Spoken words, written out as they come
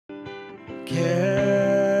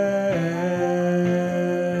Gedds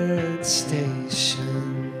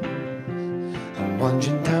station. I'm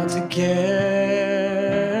wandering down to Gedds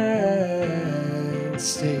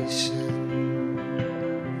station.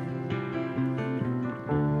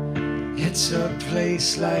 It's a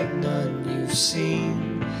place like none you've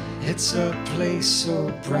seen. It's a place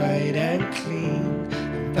so bright and clean.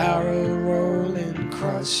 A barrel rolling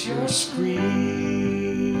across your screen,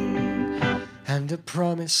 and a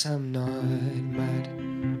promise I'm not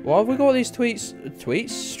mad. Why have we got all these streaks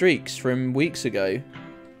from weeks ago?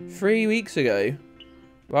 3 weeks ago.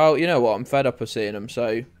 Well, you know what? I'm fed up of seeing them,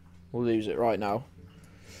 so we'll lose it right now.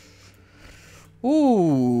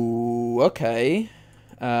 Ooh, okay.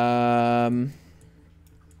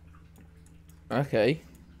 Okay.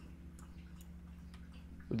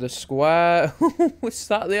 The square. Was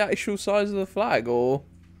that the actual size of the flag, or?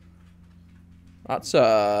 That's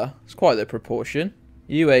it's quite the proportion.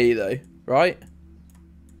 UAE though, right?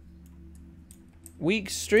 Weak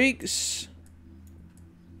streaks.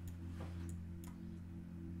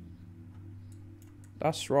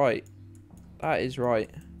 That's right. That is right.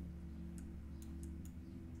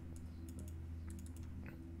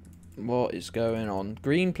 What is going on?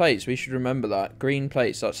 Green plates, we should remember that. Green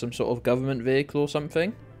plates, that's some sort of government vehicle or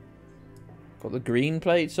something. Got the green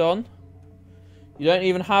plates on. You don't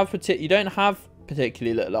even have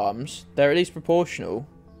particularly little arms. They're at least proportional.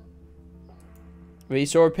 We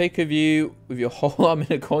saw a pic of you with your whole arm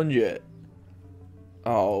in a conduit.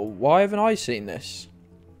 Oh, why haven't I seen this?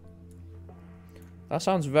 That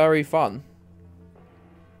sounds very fun.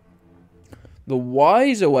 The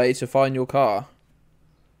wiser way to find your car.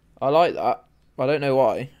 I like that. I don't know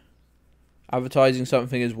why. Advertising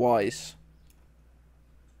something as wise.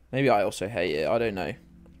 Maybe I also hate it. I don't know.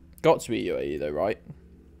 Got to be UAE though, right?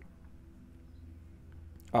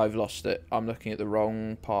 I've lost it. I'm looking at the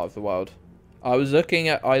wrong part of the world. I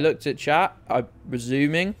looked at chat. I'm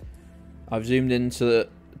resuming. I've zoomed into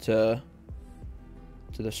the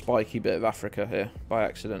spiky bit of Africa here by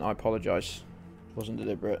accident. I apologise. Wasn't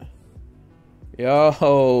deliberate.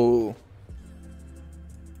 Yo.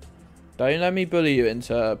 Don't let me bully you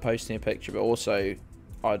into posting a picture, but also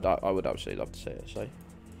I would absolutely love to see it. So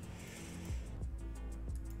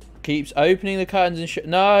keeps opening the curtains and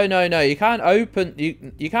no. You can't open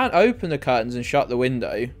you can't open the curtains and shut the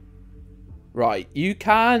window. Right, you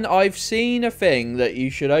can. I've seen a thing that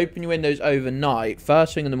you should open your windows overnight,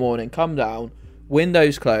 first thing in the morning, come down,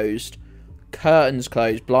 windows closed, curtains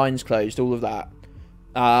closed, blinds closed, all of that.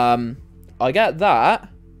 I get that,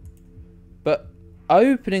 but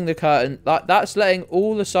opening the curtain, that's letting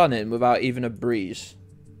all the sun in without even a breeze.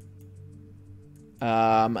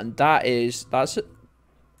 And that's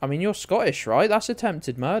I mean, you're Scottish, right? That's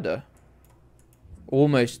attempted murder.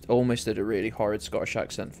 Almost did a really horrid Scottish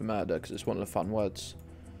accent for murder because it's one of the fun words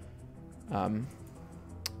to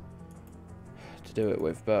do it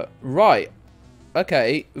with. But right,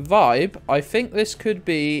 okay, vibe. I think this could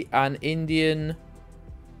be an Indian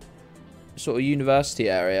sort of university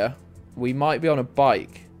area. We might be on a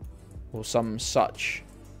bike or some such.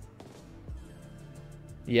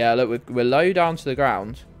 Yeah, look, we're low down to the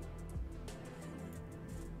ground.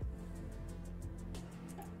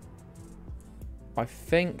 I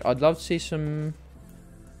think I'd love to see some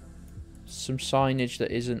signage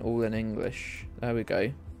that isn't all in English. There we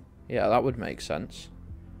go. Yeah, that would make sense.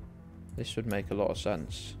 This would make a lot of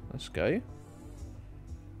sense. Let's go.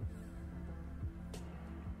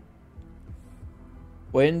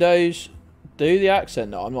 Windows, do the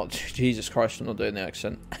accent. No, I'm not. Jesus Christ, I'm not doing the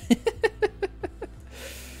accent.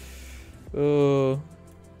 Oh.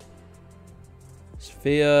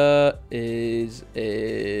 Sphere is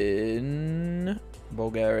in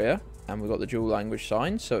Bulgaria, and we've got the dual language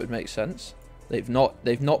sign, so it would make sense. They've not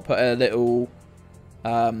put a little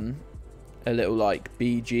like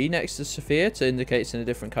BG next to Sophia to indicate it's in a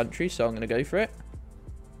different country, so I'm gonna go for it.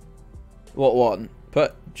 What one?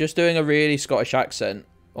 Just doing a really Scottish accent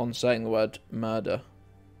on saying the word murder.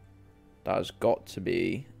 That has got to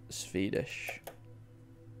be Swedish.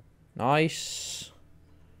 Nice.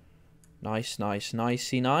 Nice.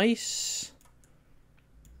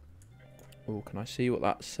 Oh, can I see what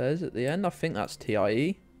that says at the end? I think that's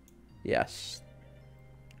TIE. Yes.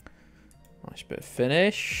 Nice bit of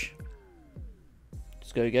finish.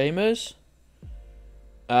 Let's go, gamers.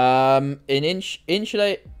 In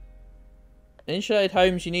insulated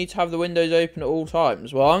homes, you need to have the windows open at all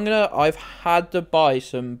times. Well, I've had to buy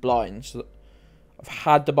some blinds. I've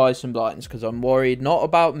had to buy some blinds because I'm worried not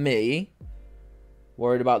about me.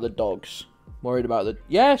 Worried about the dogs. Worried about the...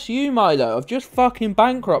 Yes, you, Milo. I've just fucking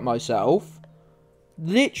bankrupt myself.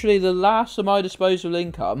 Literally the last of my disposable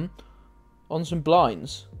income on some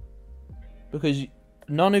blinds. Because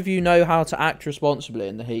none of you know how to act responsibly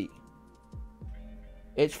in the heat.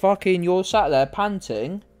 It's fucking, you're sat there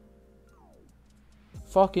panting.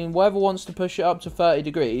 Fucking weather wants to push it up to 30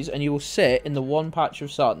 degrees and you will sit in the one patch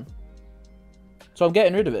of sun. So I'm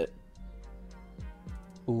getting rid of it.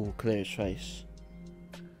 Ooh, clear his face.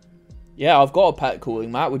 Yeah, I've got a pet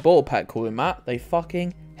cooling mat. We bought a pet cooling mat. They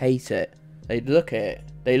fucking hate it. They look at it.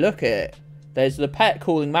 They look at it. There's the pet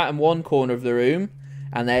cooling mat in one corner of the room.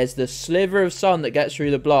 And there's the sliver of sun that gets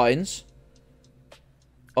through the blinds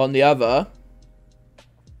on the other.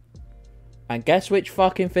 And guess which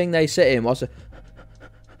fucking thing they sit in? What's it?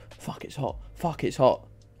 Fuck, it's hot. Fuck, it's hot.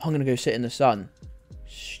 I'm gonna go sit in the sun.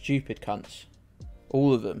 Stupid cunts.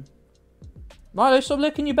 All of them. Milo, stop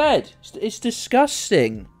licking your bed. It's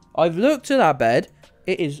disgusting. I've looked at that bed.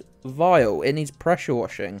 It is vile. It needs pressure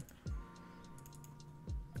washing.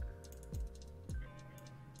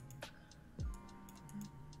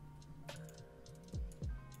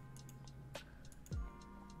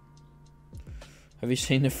 Have you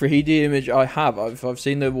seen the 3D image? I have. I've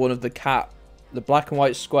seen the one of the cat, the black and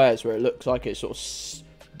white squares where it looks like it's sort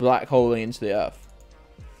of black holing into the earth.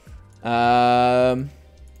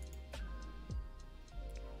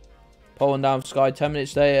 Pulling down sky. 10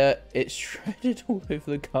 minutes later, it's shredded all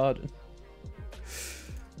over the garden.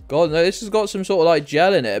 God, no, this has got some sort of like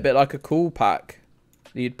gel in it, a bit like a cool pack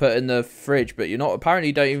that you'd put in the fridge, but you're not. Apparently,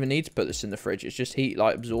 you don't even need to put this in the fridge. It's just heat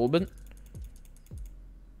like absorbent.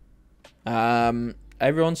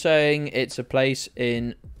 Everyone's saying it's a place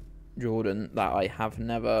in Jordan that I have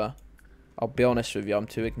never, I'll be honest with you, I'm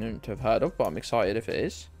too ignorant to have heard of, but I'm excited if it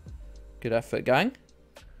is. Good effort, gang.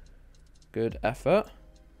 Good effort.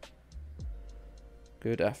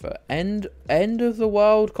 Good effort. End of the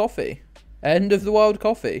world coffee. End of the world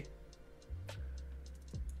coffee.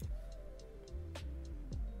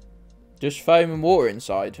 Just foam and water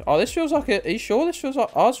inside. Oh, this feels like a, are you sure this feels like,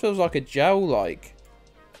 ours feels like a gel-like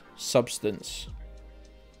substance.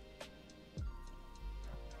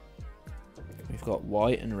 We've got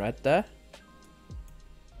white and red there,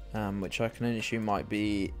 which I can only assume might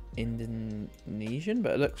be Indonesian,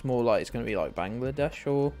 but it looks more like it's going to be like Bangladesh,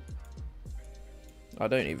 or I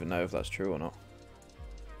don't even know if that's true or not.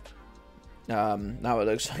 Now it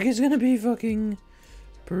looks like it's going to be fucking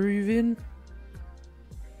Peruvian.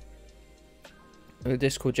 The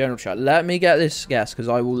Discord general chat. Let me get this guess, because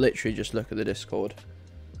I will literally just look at the Discord.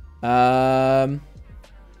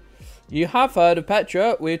 You have heard of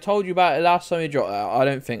Petra. We told you about it last time you dropped out. I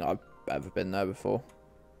don't think I've ever been there before.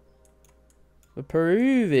 The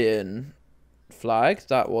Peruvian flag.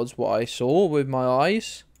 That was what I saw with my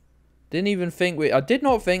eyes. Didn't even think I did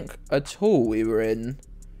not think at all we were in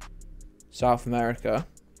South America.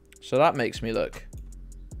 So that makes me look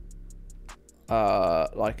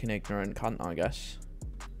like an ignorant cunt, I guess.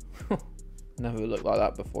 Never looked like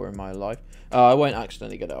that before in my life. I won't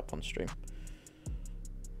accidentally get it up on stream.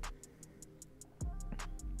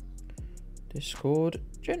 Discord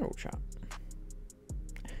general chat.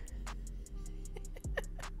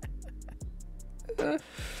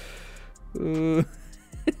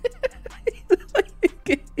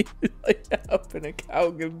 Like up in a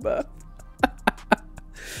Calgon bath.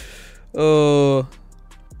 Oh,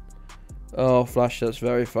 Flash, that's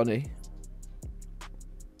very funny.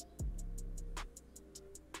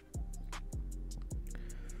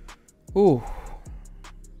 Ooh.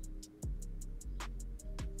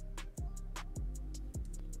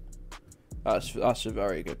 That's a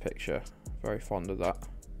very good picture. Very fond of that.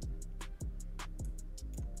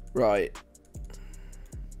 Right.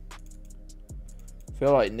 I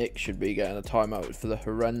feel like Nick should be getting a timeout for the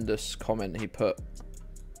horrendous comment he put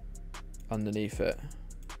underneath it.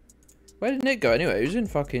 Where did Nick go anyway? He was in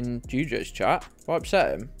fucking Jujo's chat. Have I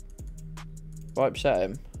upset him? Have I upset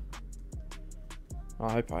him?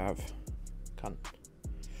 I hope I have. Can't.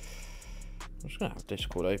 I'm just gonna have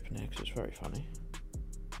Discord open here because it's very funny.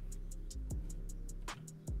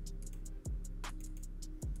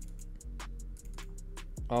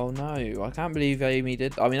 Oh no, I can't believe Amy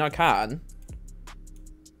did. I mean, I can.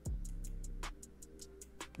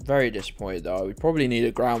 Very disappointed though. We probably need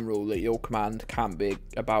a ground rule that your command can't be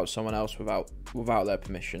about someone else without their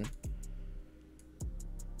permission.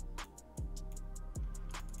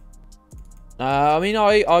 I mean,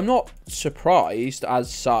 I'm not surprised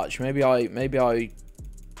as such. Maybe I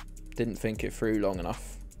didn't think it through long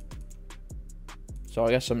enough. So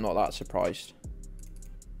I guess I'm not that surprised.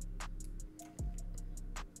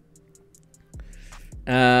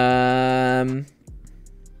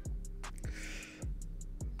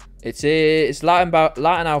 It's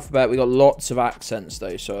Latin alphabet. We got lots of accents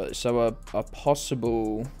though, so a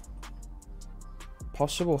possible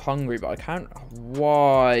Possible hungry, but I can't.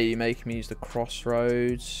 Why are you making me use the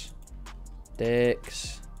crossroads?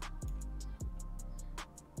 Dicks.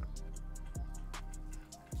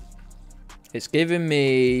 It's giving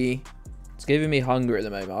me hunger at the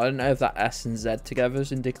moment. I don't know if that S and Z together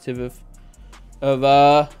is indicative of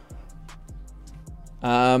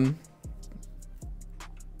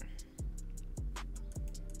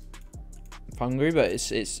hungry, but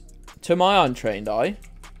it's to my untrained eye.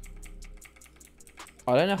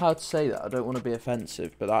 I don't know how to say that. I don't want to be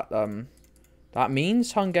offensive, but that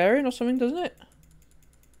means Hungarian or something, doesn't it?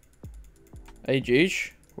 Hey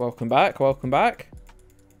Juge, welcome back, welcome back.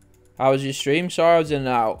 How was your stream? Sorry I was in and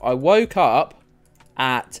out. I woke up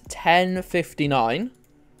at 10:59.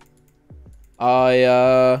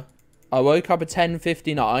 I woke up at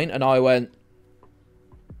 10:59 and I went,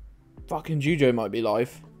 fucking Jujo might be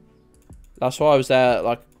live. That's why I was there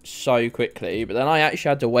like so quickly. But then I actually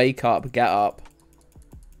had to wake up, get up,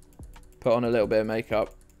 put on a little bit of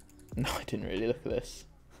makeup. No, I didn't really look at this.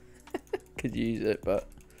 Could use it, but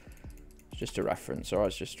it's just a reference. Alright,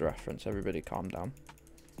 it's just a reference. Everybody calm down.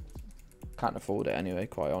 Can't afford it anyway,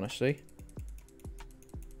 quite honestly.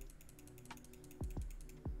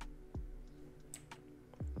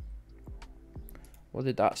 What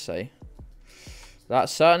did that say?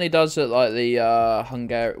 That certainly does look like the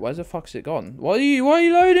Hungarian. Where the fuck's it gone? What are you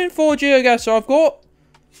loading for, Geoguessr? I've got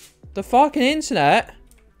the fucking internet.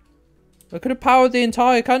 I could have powered the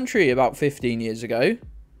entire country about 15 years ago.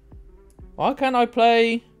 Why can't I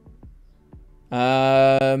play?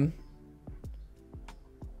 Why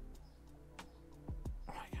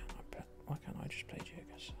can't I just play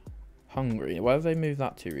Geoguessr? Hungary. Where have they moved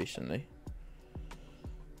that to recently?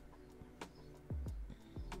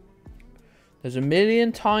 There's a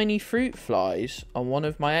million tiny fruit flies on one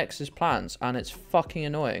of my ex's plants, and it's fucking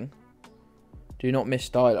annoying. Do not miss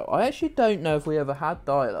dial-up. I actually don't know if we ever had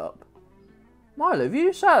dial-up. Milo, have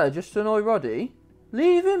you sat there just to annoy Roddy?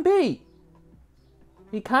 Leave him be.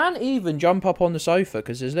 He can't even jump up on the sofa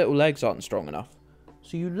because his little legs aren't strong enough.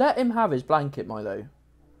 So you let him have his blanket, Milo.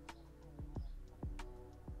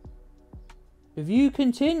 If you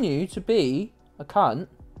continue to be a cunt,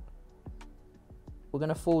 we're going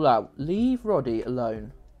to fall out. Leave Roddy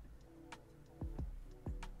alone.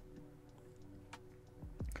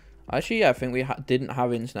 Actually, yeah, I think we didn't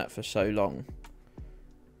have internet for so long.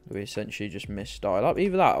 We essentially just missed dial-up.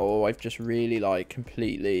 Either that or I've just really, like,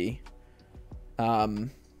 completely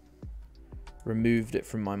removed it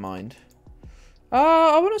from my mind.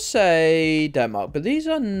 I want to say Denmark, but these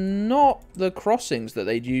are not the crossings that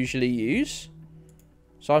they'd usually use.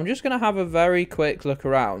 So I'm just going to have a very quick look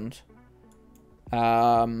around.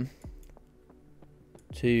 To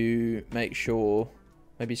make sure,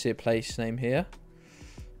 maybe see a place name here.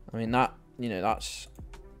 I mean that, you know, that's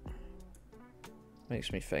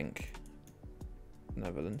makes me think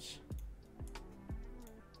Netherlands.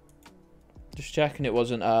 Just checking it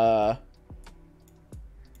wasn't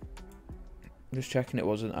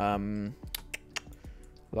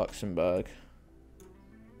Luxembourg.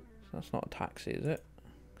 That's not a taxi, is it?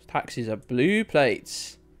 Taxis are blue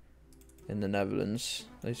plates in the Netherlands.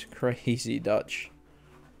 Those crazy Dutch.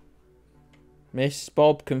 Miss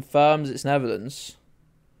Bob confirms it's Netherlands.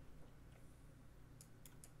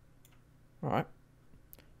 Alright.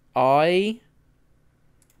 I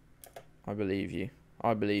believe you.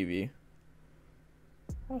 I believe you.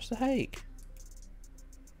 What's the Hague?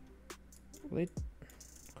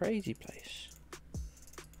 Crazy place.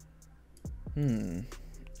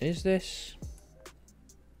 Is this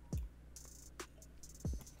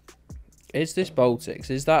Baltics?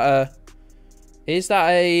 Is that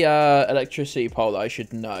a electricity pole that I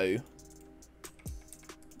should know?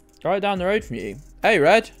 Right down the road from you. Hey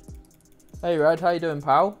Red. Hey Red, how you doing,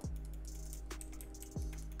 pal?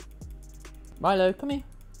 Milo, come here.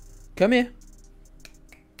 Come here.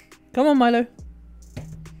 Come on, Milo.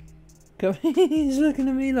 Come here. He's looking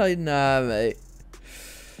at me like, nah, mate.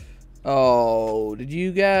 Oh, did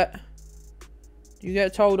you get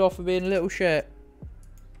told off for being a little shit?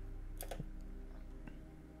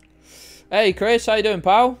 Hey Chris, how you doing,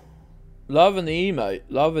 pal? Loving the emote.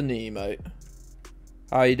 Loving the emote.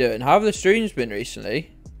 How you doing? How have the streams been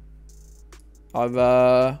recently? I've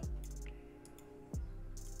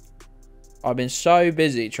been so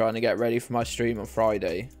busy trying to get ready for my stream on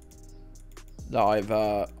Friday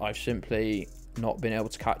that I've simply not been able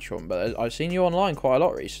to catch one. But I've seen you online quite a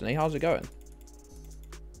lot recently. How's it going?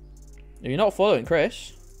 If you're not following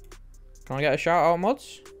Chris, can I get a shout out,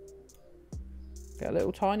 mods? Get a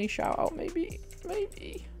little tiny shout out, maybe.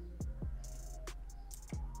 Maybe.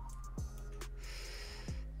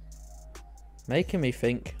 Making me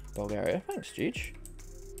think Bulgaria. Thanks, Juge.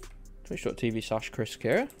 Twitch.tv/Chris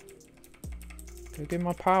Kira. Go give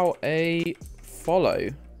my pal a follow.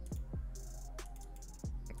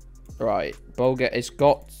 Right, Bulgaria.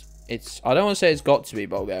 I don't want to say it's got to be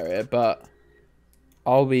Bulgaria, but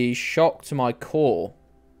I'll be shocked to my core,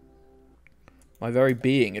 my very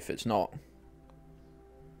being, if it's not.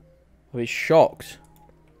 I'll be shocked.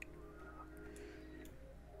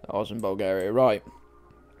 That wasn't Bulgaria, right?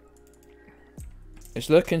 It's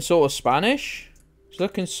looking sort of Spanish. It's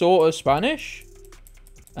looking sort of Spanish.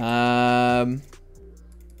 What have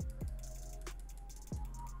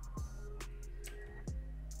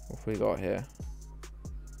we got here?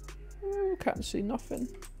 Oh, can't see nothing.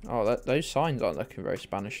 Oh, those signs aren't looking very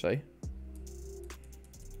Spanish though.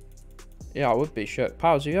 Yeah, I would be shook.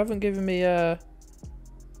 Pals, you haven't given me a...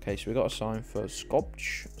 Okay, so we got a sign for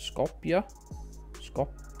Skopje.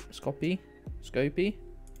 Scopy.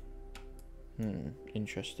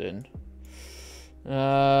 Interesting.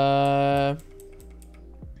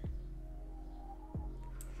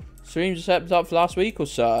 Streams stepped up for last week or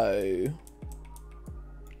so.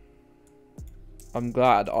 I'm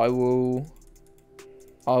glad. I will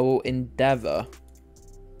endeavour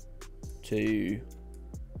to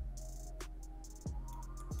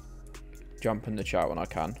jump in the chat when I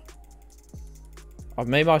can. I've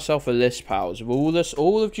made myself a list, pals, of all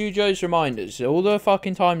of Jujo's reminders. All the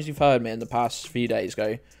fucking times you've heard me in the past few days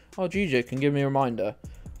go, oh, Jujo can give me a reminder.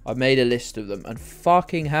 I've made a list of them, and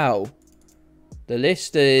fucking hell, the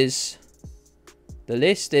list is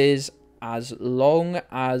as long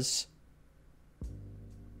as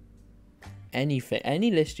anything, any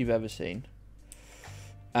list you've ever seen.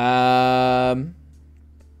 Any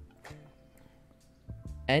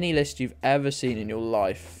list you've ever seen in your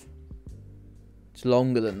life. It's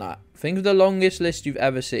longer than that. Think of the longest list you've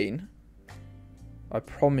ever seen. I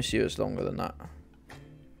promise you it's longer than that.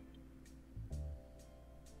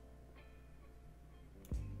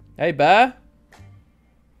 Hey, Bear.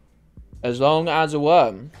 As long as a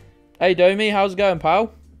worm. Hey, Domi, how's it going,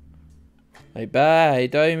 pal? Hey, Bear. Hey,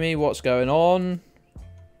 Domi, what's going on?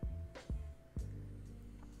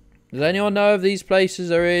 Does anyone know if these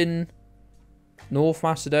places are in North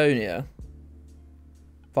Macedonia?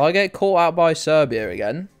 If I get caught out by Serbia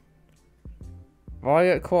again,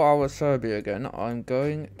 I'm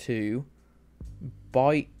going to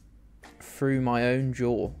bite through my own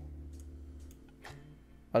jaw.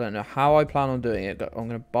 I don't know how I plan on doing it, but I'm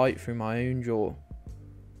going to bite through my own jaw.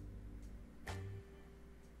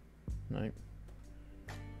 No.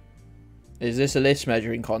 Is this a list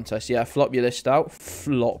measuring contest? Yeah, flop your list out.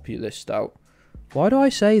 Flop your list out. Why do I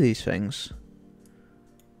say these things?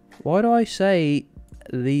 Why do I say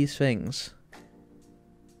these things?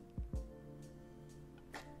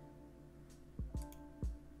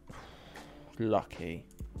 Lucky.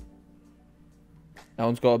 No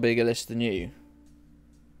one's got a bigger list than you.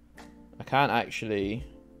 I can't actually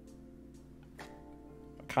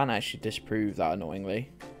disprove that,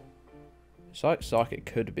 annoyingly. It's like it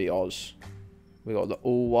could be Oz. We got the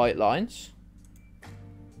all white lines.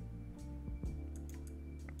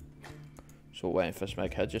 So we're waiting for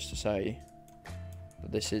Smeghead just to say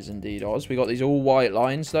that this is indeed Oz. We got these all white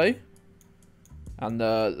lines though. And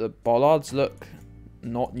the bollards look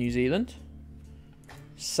not New Zealand.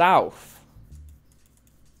 South.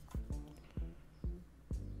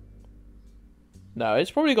 No,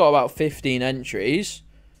 it's probably got about 15 entries,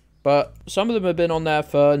 but some of them have been on there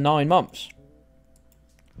for 9 months.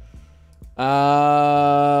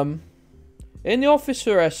 In the office for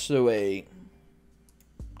the rest of the week.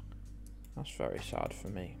 That's very sad for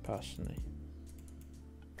me, personally.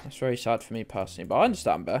 That's very sad for me, personally. But I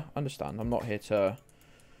understand, Bear. I understand. I'm not here to...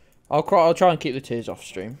 I'll try and keep the tears off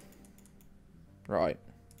stream. Right.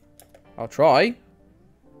 I'll try.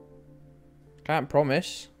 Can't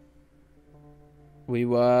promise. We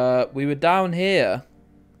were down here.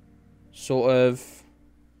 Sort of...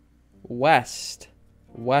 west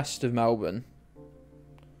of Melbourne.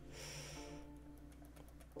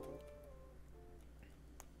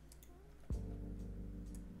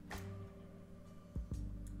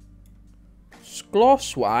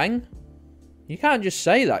 Skloswang? You can't just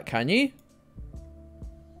say that, can you?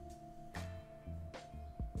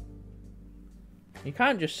 You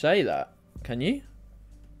can't just say that, can you?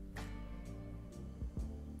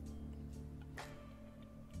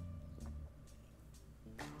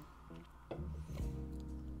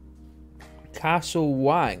 Castle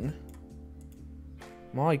Wang?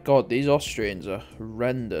 My god, these Austrians are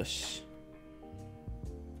horrendous.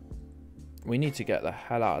 We need to get the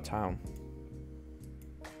hell out of town.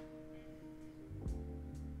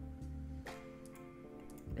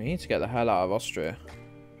 We need to get the hell out of Austria.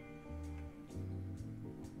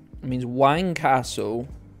 It means Wang Castle.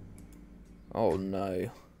 Oh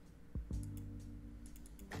no.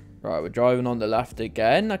 Right, we're driving on the left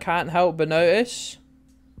again. I can't help but notice.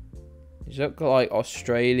 These look like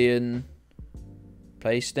Australian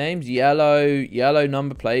place names. Yellow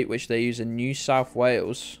number plate, which they use in New South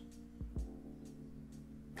Wales.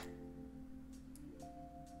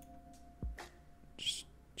 Just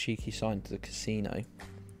cheeky sign to the casino.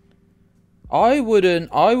 I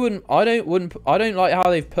don't like how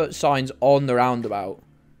they've put signs on the roundabout.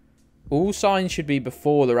 All signs should be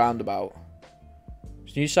before the roundabout.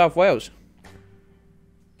 It's New South Wales.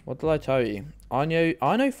 What did I tell you? I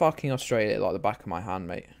know fucking Australia like the back of my hand,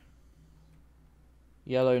 mate.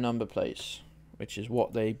 Yellow number plates, which is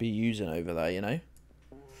what they be using over there, you know.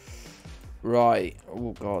 Right.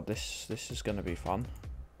 Oh god, this is gonna be fun.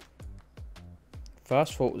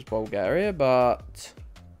 First thought was Bulgaria, but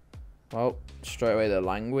well, straight away the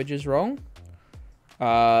language is wrong.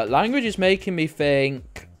 Language is making me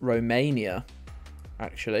think Romania,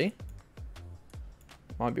 actually.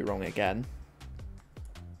 Might be wrong again.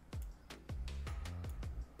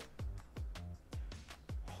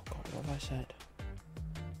 Oh god, what have I said?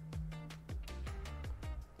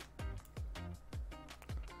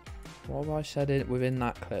 What have I said within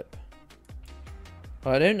that clip?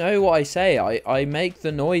 I don't know what I say. I make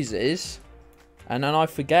the noises and then I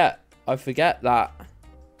forget. I forget that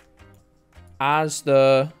as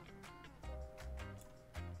the,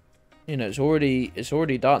 you know, it's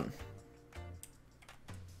already done.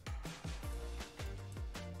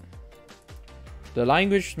 The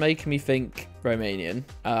language is making me think Romanian.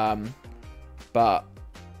 But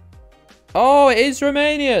oh, it is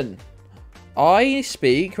Romanian. I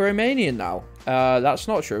speak Romanian now. That's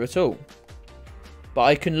not true at all. But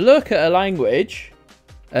I can look at a language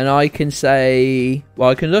and I can say, well,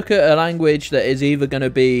 I can look at a language that is either going to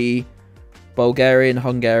be Bulgarian,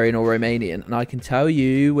 Hungarian, or Romanian, and I can tell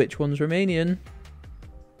you which one's Romanian.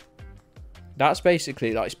 That's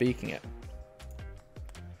basically like speaking it.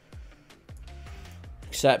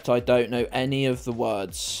 Except I don't know any of the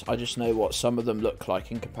words. I just know what some of them look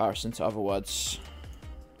like in comparison to other words.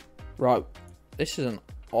 Right, this is an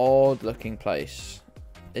odd looking place.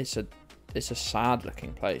 It's a sad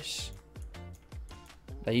looking place.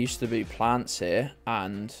 There used to be plants here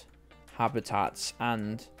and habitats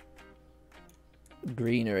and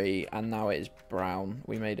greenery, and now it is brown.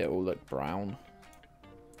 We made it all look brown.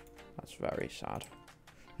 That's very sad.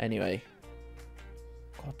 Anyway,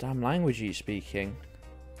 goddamn language are you speaking?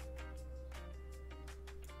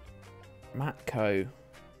 Matco.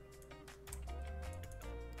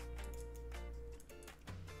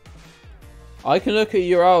 I can look at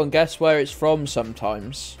URL and guess where it's from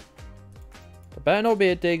sometimes. There better not be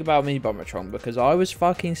a dig about me, Bombertron, because I was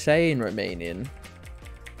fucking saying Romanian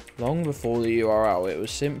long before the URL. It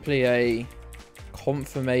was simply a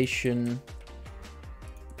confirmation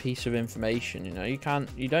piece of information, you know.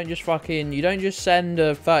 You don't just send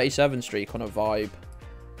a 37 streak on a vibe.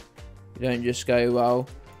 You don't just go, well,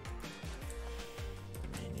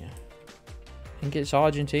 Romania. I think it's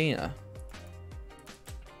Argentina.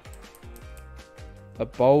 A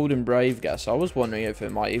bold and brave guess. I was wondering if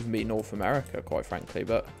it might even be North America, quite frankly,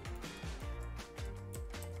 but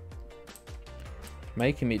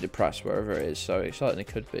making me depressed wherever it is, so it certainly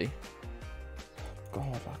could be. Oh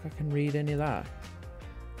God, like I can read any of that.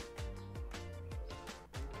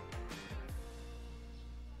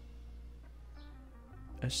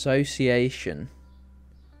 Association.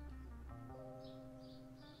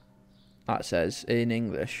 That says in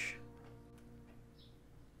English.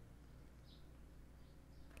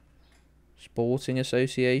 Sporting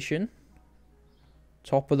Association.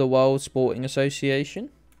 Top of the World Sporting Association.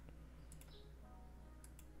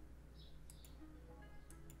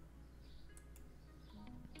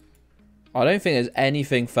 I don't think there's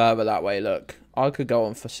anything further that way. Look, I could go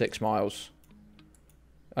on for 6 miles.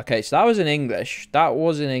 Okay, so that was in English. That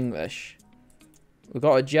was in English. We've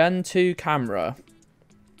got a Gen 2 camera.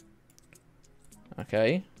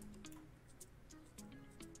 Okay.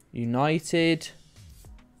 United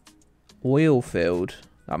Oilfield,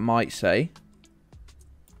 that might say.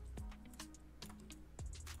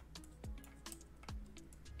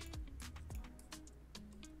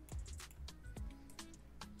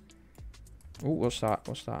 Oh, what's that?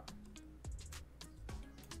 What's that?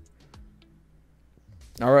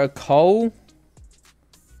 Alright, coal.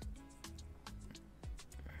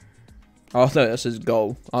 Oh no, that says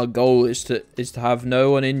goal. Our goal is to have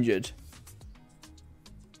no one injured.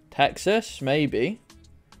 Texas, maybe.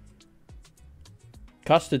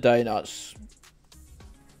 Custard donuts.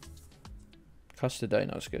 Custard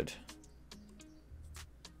donuts, good.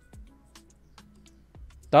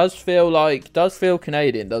 Does feel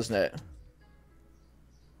Canadian, doesn't it?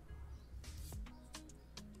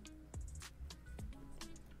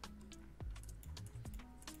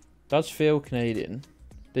 Does feel Canadian.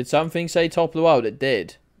 Did something say top of the world? It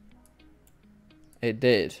did. It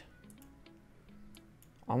did.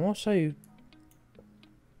 I'm also...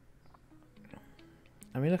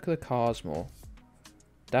 Let me look at the cars more.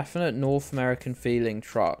 Definite North American feeling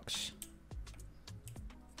trucks.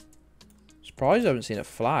 Surprised I haven't seen a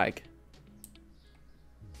flag.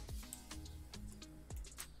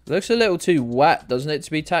 Looks a little too wet, doesn't it,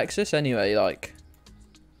 to be Texas anyway, like...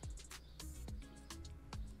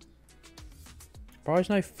 Surprised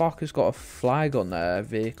no fucker's got a flag on their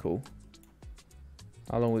vehicle.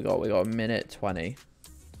 How long we got? We got 1:20.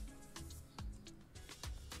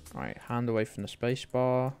 Alright, hand away from the space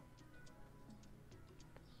bar.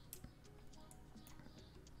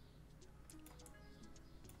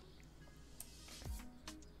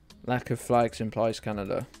 Lack of flags implies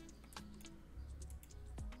Canada.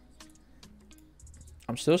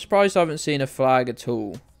 I'm still surprised I haven't seen a flag at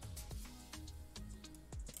all.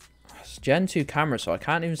 It's Gen 2 camera, so I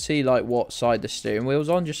can't even see like what side the steering wheel's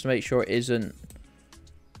on, just to make sure it isn't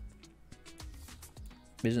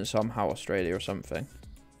somehow Australia or something.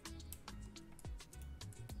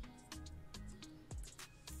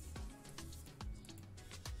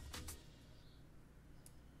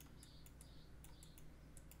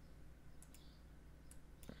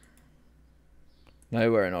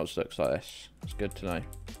 Nowhere in Oz looks like this. It's good to know.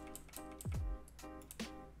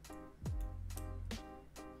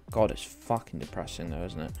 God, it's fucking depressing though,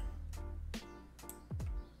 isn't it?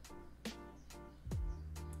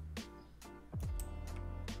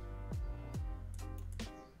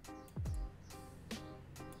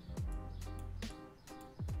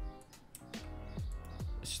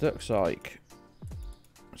 This looks like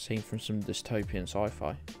a scene from some dystopian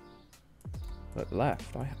sci-fi. Look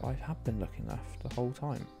left. I have been looking left the whole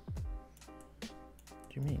time. What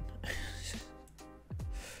do you mean?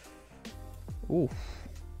 Ooh.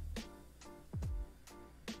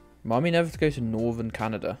 Remind me never to go to northern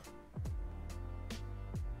Canada.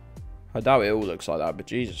 I doubt it all looks like that, but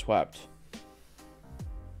Jesus wept.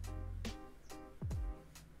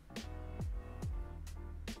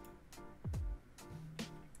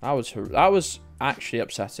 That was actually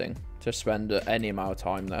upsetting to spend any amount of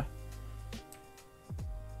time there.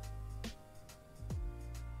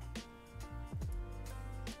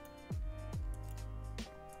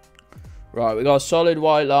 Right, we got a solid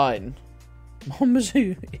white line. Mama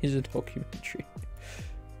Zoo is a documentary.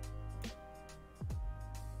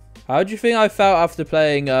 How do you think I felt after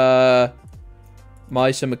playing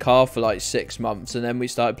Mice and Macaw for like 6 months, and then we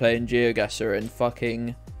started playing Geoguessr, and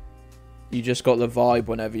fucking you just got the vibe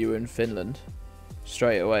whenever you were in Finland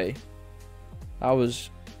straight away. That was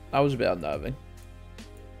a bit unnerving.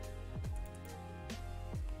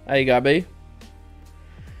 Hey Gabby.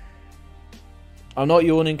 I'm not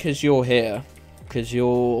yawning because you're here, because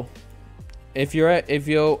if you're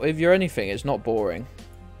anything, it's not boring.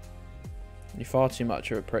 You're far too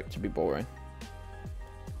much of a prick to be boring.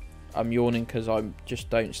 I'm yawning because I just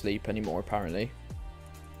don't sleep anymore, apparently.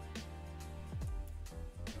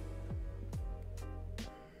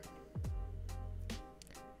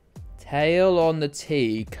 Tail on the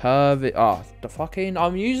T, curve it. Oh, the fucking.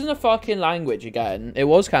 I'm using the fucking language again. It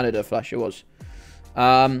was Canada Flash. It was.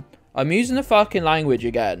 I'm using the fucking language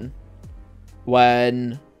again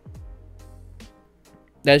when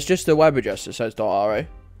there's just a web address that says .ro.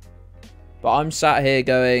 But I'm sat here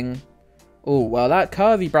going, oh, well, that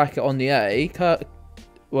curvy bracket on the A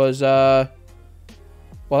was, well,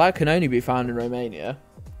 that can only be found in Romania.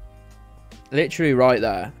 Literally right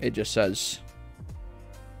there, it just says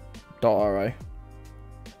 .ro.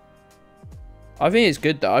 I think it's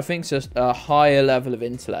good, though. I think it's just a higher level of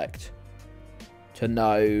intellect to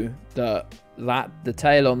know that the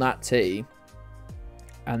tail on that T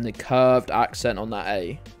and the curved accent on that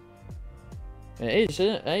A. And it is,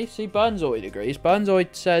 isn't it? See, Burnzoid agrees. Burnzoid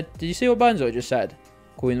said, did you see what Burnzoid just said?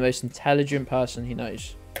 Calling the most intelligent person he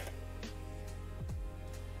knows.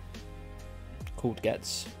 Called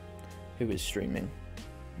Gedds, who is streaming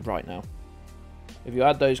right now. If you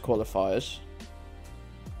add those qualifiers,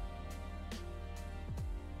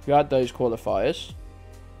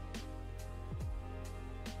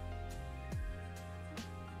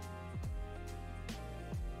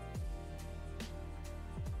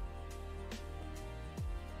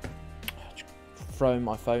 throwing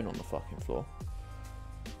my phone on the fucking floor.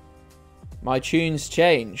 My tunes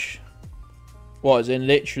change. What, as in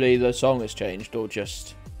literally the song has changed, or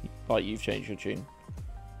just like you've changed your tune?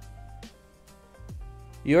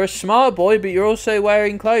 You're a smart boy, but you're also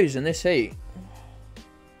wearing clothes in this heat.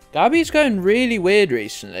 Gabby's going really weird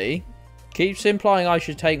recently. Keeps implying I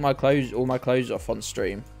should take my clothes, all my clothes off on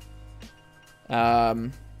stream.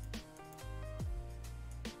 Very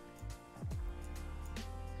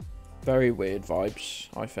weird vibes,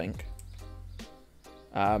 I think.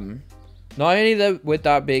 Not only would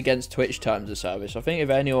that be against Twitch terms of service, I think if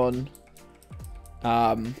anyone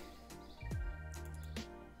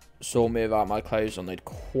saw me without my clothes on, they'd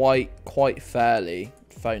quite fairly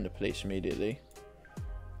phone the police immediately.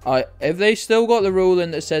 If they still got the rule in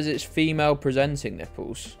that says it's female presenting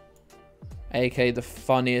nipples, aka the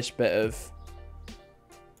funniest bit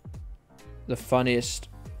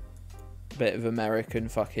of American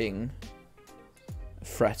fucking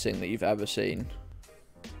fretting that you've ever seen.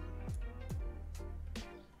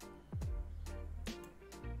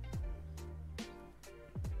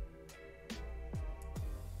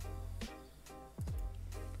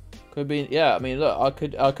 Could be, yeah. I mean, look,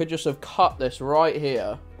 I could just have cut this right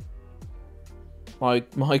here. My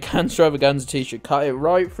Canceravaganza t-shirt, cut it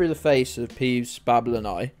right through the face of Peeves, Babble and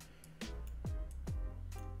I.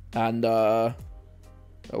 And little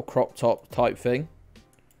crop top type thing.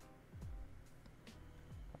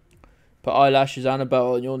 Put eyelashes and a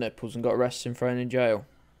belt on your nipples and got arrested and thrown in jail.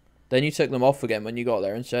 Then you took them off again when you got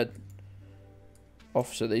there and said,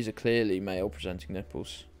 "Officer, these are clearly male presenting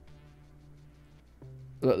nipples."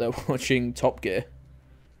 Look, they're watching Top Gear.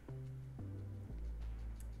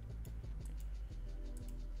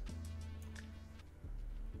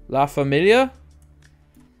 La Familia?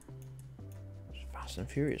 It's a Fast and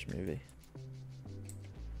Furious movie.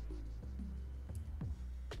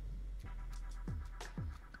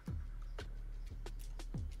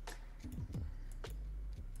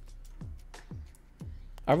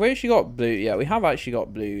 Have we actually got blue? Yeah, we have actually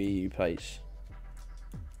got blue EU plates.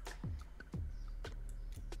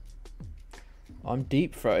 I'm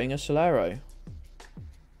deep throating a Solero.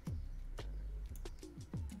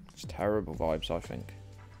 It's terrible vibes, I think.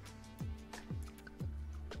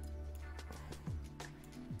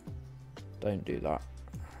 Don't do that.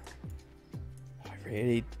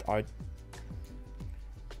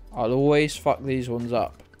 I'll always fuck these ones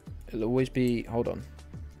up. It'll always be, hold on.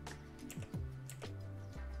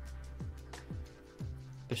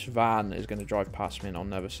 This van is going to drive past me and I'll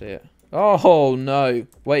never see it. Oh, no.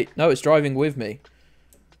 Wait, no, it's driving with me.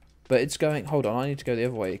 But it's going... Hold on, I need to go the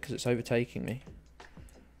other way because it's overtaking me.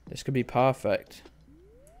 This could be perfect.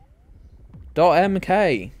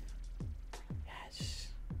 .mk. Yes.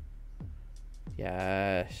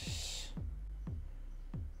 Yes.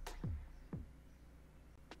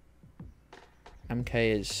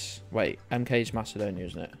 MK is... Wait, MK is Macedonia,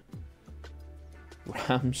 isn't it?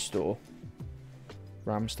 Ramstore.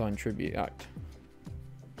 Ramstein Tribute Act.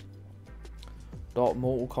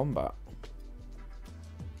 Mortal Kombat.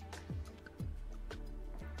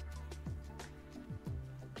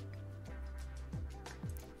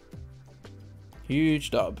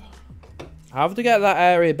 Huge dub. I have to get that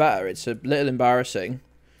area better. It's a little embarrassing.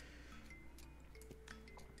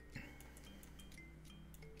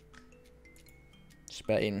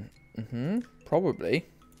 Spain. Probably.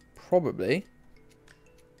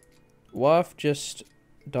 Worth just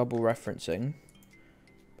double referencing.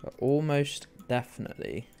 But almost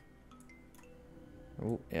definitely.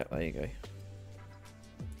 Oh, yeah, there you go.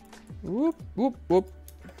 Whoop, whoop, whoop.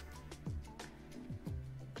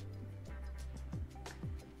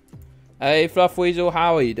 Hey, Fluff Weasel,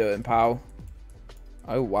 how are you doing, pal?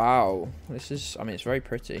 Oh, wow. This is, I mean, it's very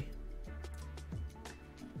pretty.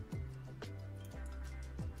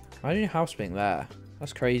 Imagine your house being there.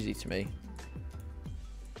 That's crazy to me.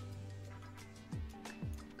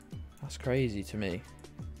 That's crazy to me.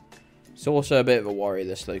 It's also a bit of a worry,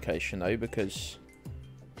 this location, though, because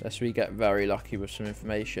unless we get very lucky with some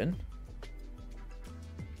information.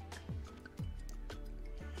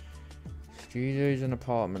 Studios and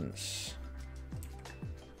apartments.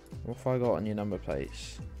 What have I got on your number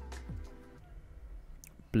plates?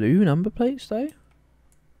 Blue number plates, though?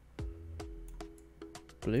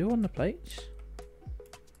 Blue on the plates?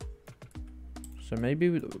 So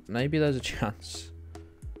maybe there's a chance.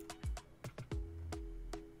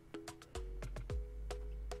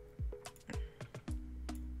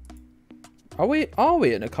 Are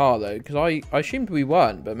we in a car though? Because I assumed we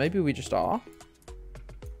weren't, but maybe we just are.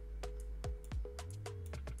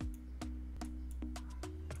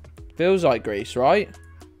 Feels like Greece, right?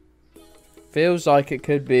 Feels like it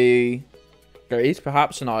could be Greece,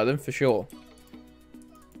 perhaps an island for sure.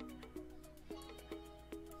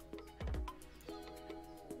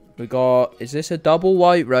 We got, is this a double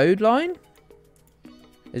white road line?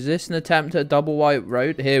 Is this an attempt at a double white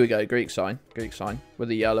road? Here we go. Greek sign. Greek sign. With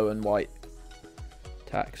the yellow and white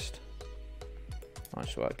text.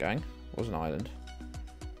 Nice work, gang. It was an island.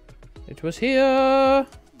 It was here.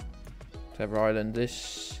 Clever island.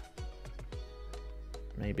 This.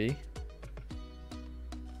 Maybe.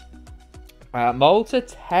 Malta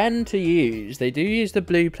tend to use. They do use the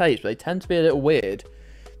blue plates, but they tend to be a little weird.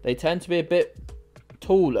 They tend to be a bit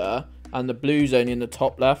taller, and the blue's only in the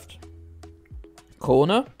top left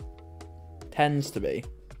corner. Tends to be.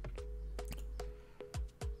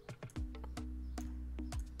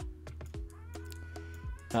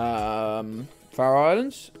 Faroe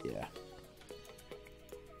Islands? Yeah.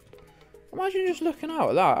 Imagine just looking out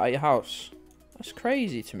at that at your house. That's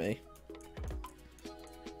crazy to me.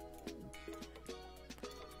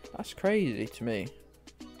 That's crazy to me.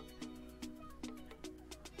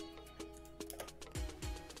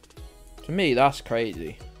 To me, that's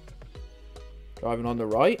crazy. Driving on the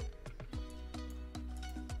right.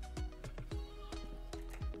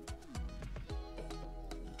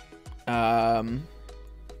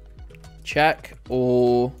 Czech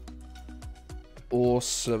or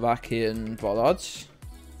Slovakian bollards.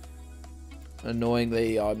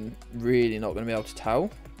 Annoyingly, I'm really not going to be able to tell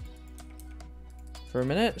for a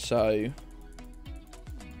minute, so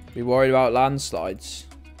be worried about landslides.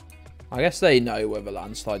 I guess they know whether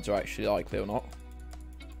landslides are actually likely or not.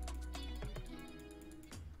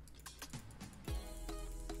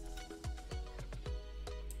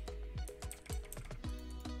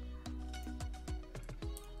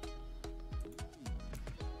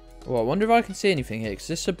 Well, I wonder if I can see anything here, because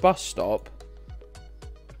this is a bus stop.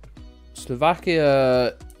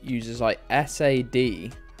 Slovakia uses like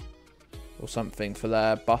SAD or something for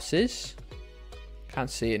their buses. Can't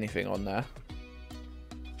see anything on there.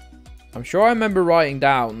 I'm sure I remember writing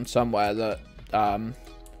down somewhere that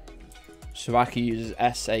Slovakia uses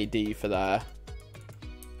SAD for their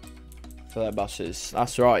buses.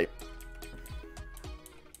 That's right.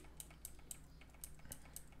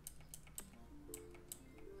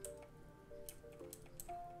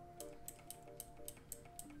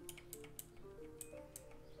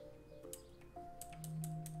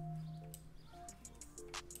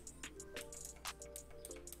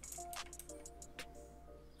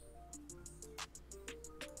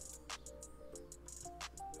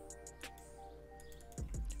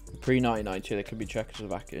 Pre-1992, they could be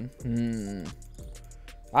Czechoslovakian.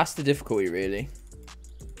 That's the difficulty, really.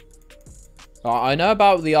 I know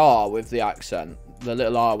about the R with the accent. The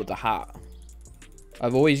little R with the hat.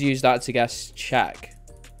 I've always used that to guess Czech.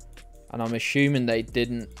 And I'm assuming they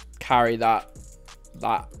didn't carry that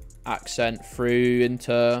accent through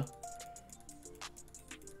into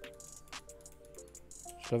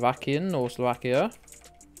Slovakian or Slovakia.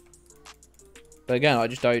 But again, I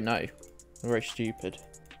just don't know. I'm very stupid.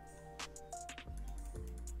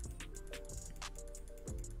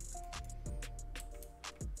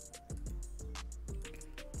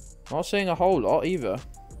 Not seeing a whole lot either.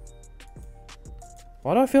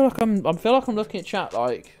 Why do I feel like I'm looking at chat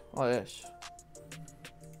like this?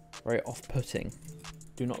 Very off-putting.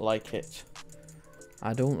 Do not like it.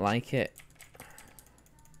 I don't like it.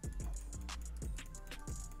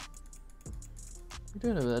 What are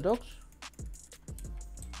you doing over there, dogs?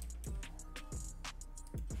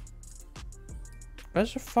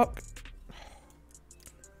 Where's the fuck?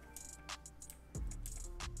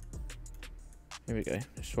 Here we go.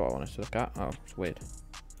 This is what I wanted to look at. Oh, it's weird.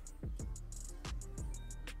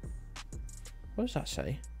 What does that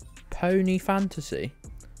say? Pony Fantasy.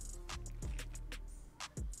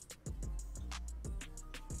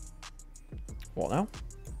 What now?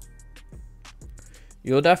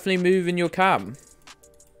 You're definitely moving your cam.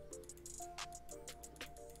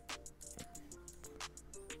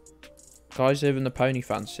 Guys live in the Pony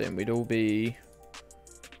Fantasy, and we'd all be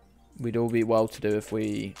well to do if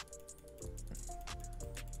we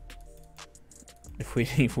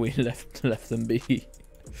left them be.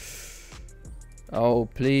 Oh,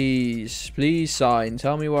 please sign.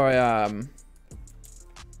 Tell me where I am.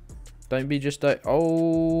 Don't be just a...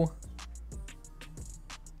 Oh.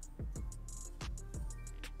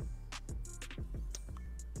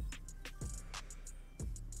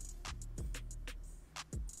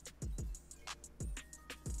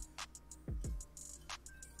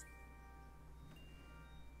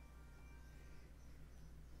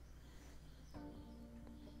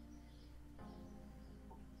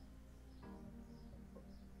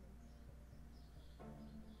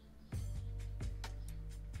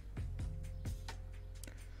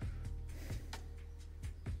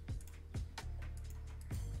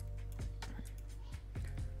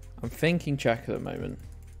 I'm thinking Czech at the moment.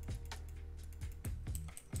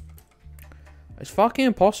 fucking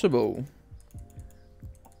impossible.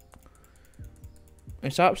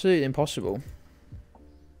 It's absolutely impossible.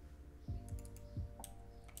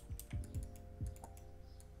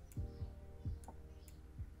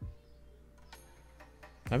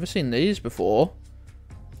 Never seen these before.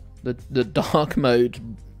 The dark mode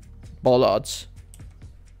bollards.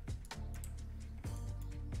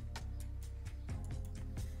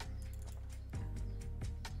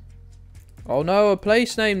 Oh no, a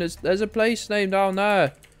place name. There's a place name down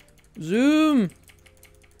there. Zoom.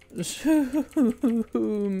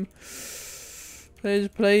 Zoom. There's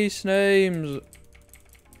place names.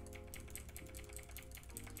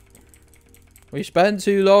 We spent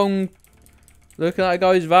too long looking at that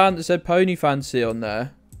guy's van that said Pony Fancy on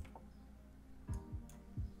there.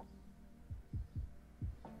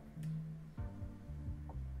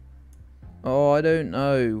 Oh, I don't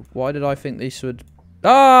know. Why did I think this would...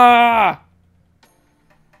 Ah!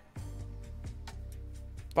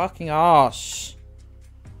 Fucking ass.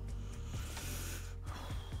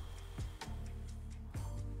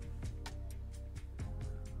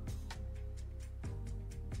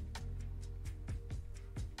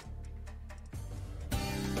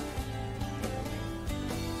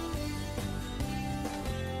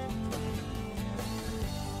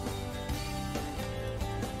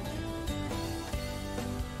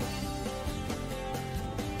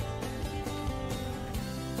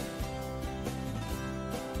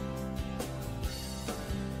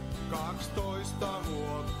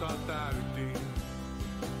 Vuotta täytin.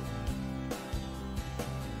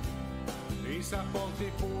 Isä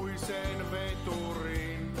poltti puisen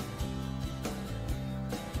veturin.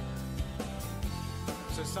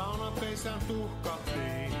 Se saunapesän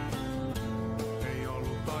tuhkattiin. Ei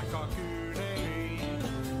ollut aika kyyneliin.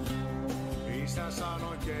 Isä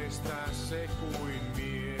sanoi kestää se kuin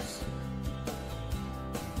mies.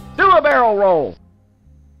 Do a barrel roll!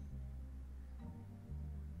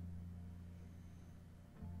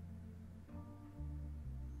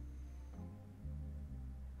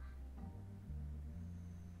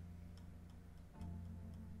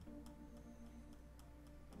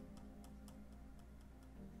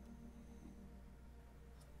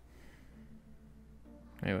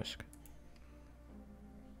 Hey, Whisk.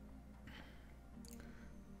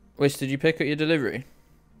 Whisk, did you pick up your delivery?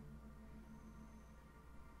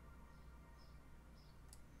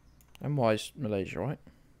 And why is Malaysia, right?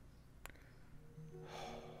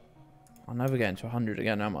 I'll never get into 100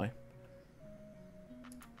 again, am I?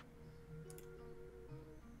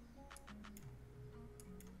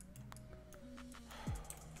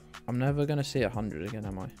 I'm never going to see 100 again,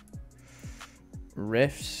 am I?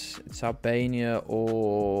 Riffs, it's Albania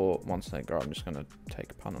or Montenegro. I'm just going to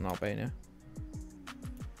take a punt on Albania.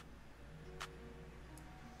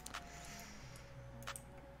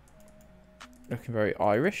 Looking very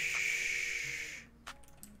Irish.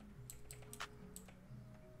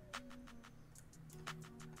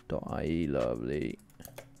 Die, lovely.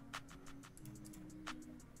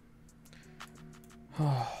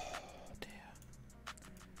 Oh, dear.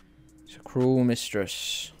 It's a cruel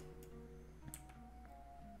mistress.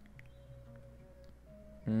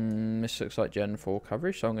 This looks like Gen 4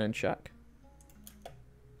 coverage, so I'm going to check.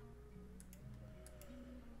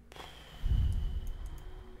 Oh,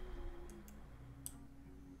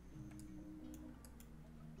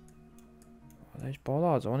 those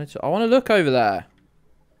bollards. I want to look over there.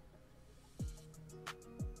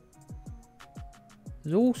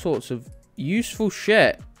 There's all sorts of useful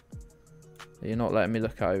shit that you're not letting me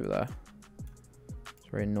look over there. It's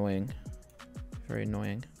very annoying. Very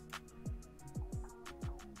annoying.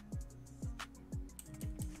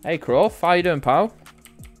 Hey Croft, how you doing, pal?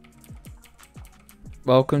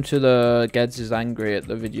 Welcome to the Gedds is angry at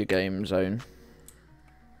the video game zone.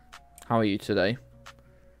 How are you today?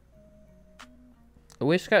 The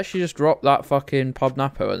Whisk actually just drop that fucking pub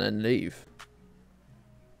napper and then leave.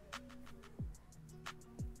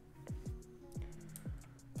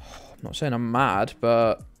 I'm not saying I'm mad,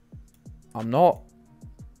 but I'm not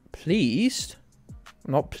pleased.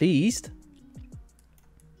 I'm not pleased.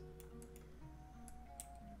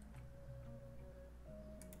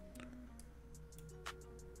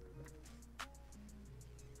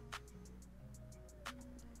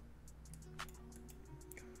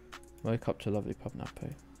 Woke up to lovely pub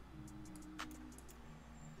nappy.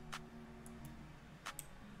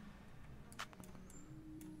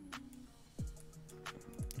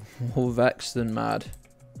 More vexed than mad.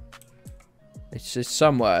 It's just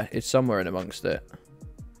somewhere. It's somewhere in amongst it.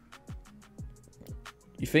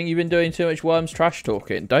 You think you've been doing too much Worms trash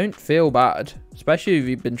talking? Don't feel bad. Especially if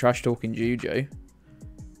you've been trash talking Juju.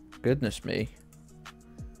 Goodness me.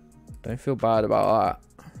 Don't feel bad about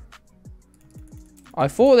that. I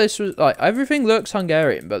thought this was like everything looks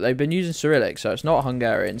Hungarian, but they've been using Cyrillic, so it's not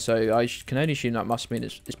Hungarian. So I can only assume that must mean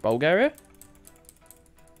it's Bulgaria.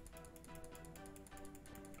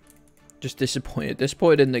 Just disappointed.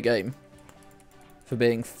 Disappointed in the game for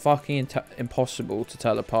being fucking impossible to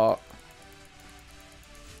tell apart.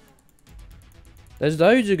 There's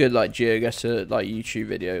loads of good like Geoguessr like YouTube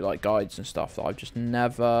video like guides and stuff that I've just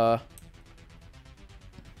never.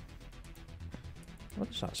 What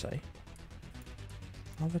does that say?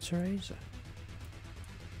 Mother Teresa.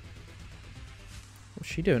 What's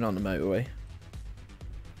she doing on the motorway?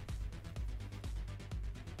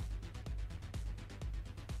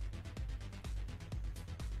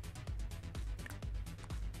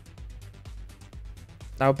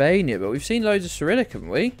 Albania, but we've seen loads of Cyrillic, haven't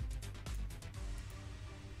we?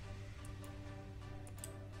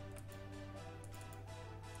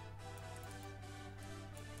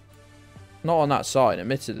 Not on that side,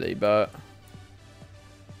 admittedly, but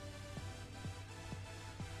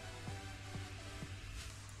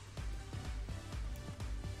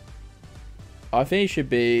I think it should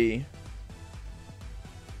be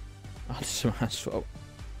under some asphalt.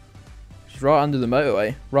 It's right under the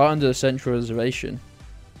motorway, right under the central reservation.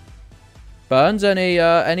 Burns, any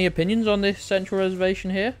opinions on this central reservation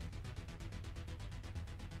here?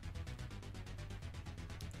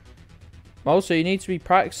 Also, you need to be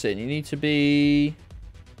practicing. You need to be.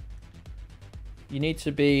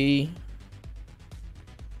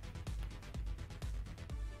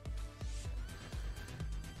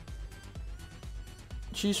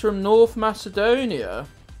 She's from North Macedonia.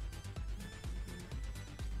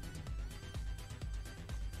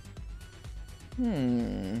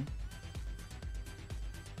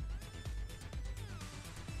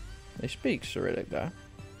 They speak Cyrillic there.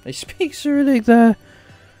 They speak Cyrillic there.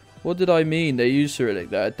 What did I mean? They use Cyrillic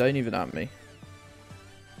there. Don't even at me.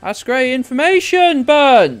 That's great information,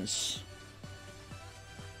 Burns!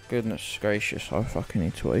 Goodness gracious, I fucking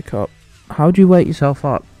need to wake up. How do you wake yourself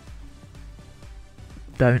up?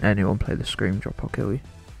 Don't anyone play the scream drop, I'll kill you.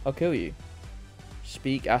 I'll kill you.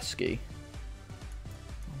 Speak ASCII.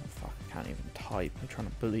 Oh fuck, I can't even type. They're trying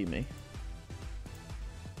to bully me.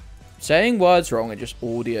 Saying words wrong are just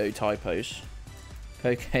audio typos.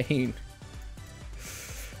 Cocaine.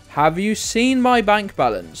 Have you seen my bank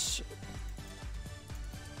balance?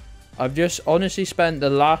 I've just honestly spent the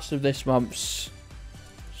last of this month's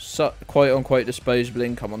quote-unquote disposable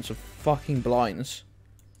income on some fucking blinds.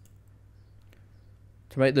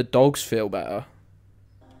 To make the dogs feel better.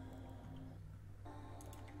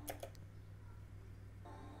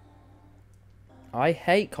 I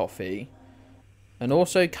hate coffee. And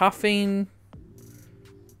also caffeine.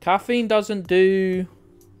 Caffeine doesn't do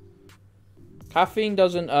a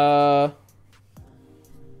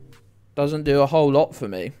whole lot for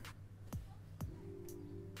me.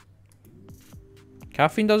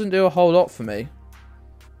 Caffeine doesn't do a whole lot for me.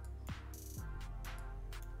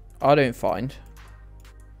 I don't find.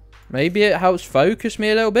 Maybe it helps focus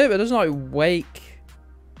me a little bit, but it doesn't like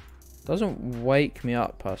doesn't wake me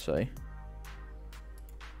up per se.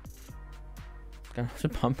 Gonna have to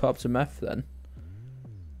pump up to meth then.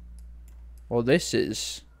 Well, this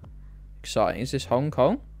is exciting. Is this Hong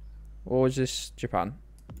Kong? Or is this Japan?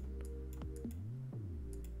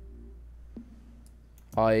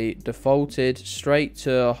 I defaulted straight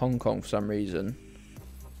to Hong Kong for some reason.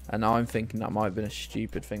 And now I'm thinking that might have been a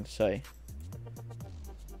stupid thing to say.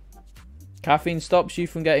 Caffeine stops you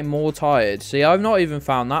from getting more tired. See, I've not even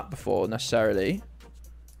found that before necessarily.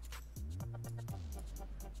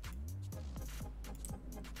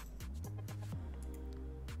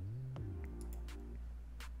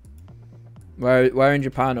 Where in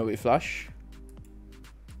Japan are we, Flash?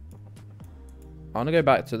 I want to go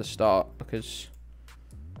back to the start because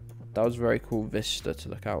that was a very cool vista to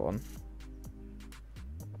look out on.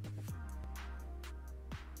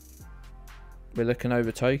 We're looking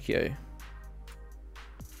over Tokyo.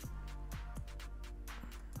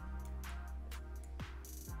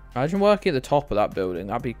 Imagine working at the top of that building.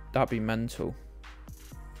 That'd be mental.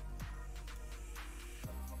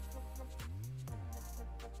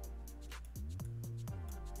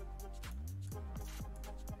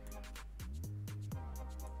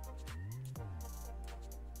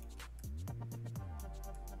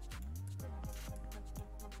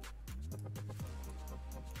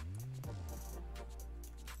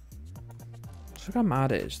 Look how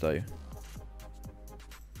mad it is, though.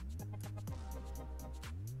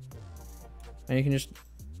 And you can just...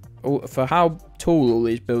 for how tall all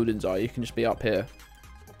these buildings are, you can just be up here.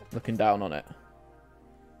 Looking down on it.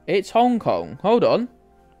 It's Hong Kong. Hold on.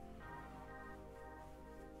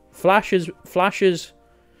 Flash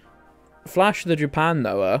the Japan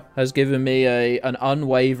knower has given me an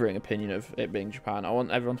unwavering opinion of it being Japan. I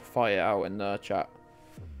want everyone to fight it out in the chat.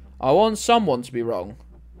 I want someone to be wrong.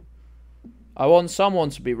 I want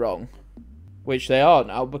someone to be wrong, which they are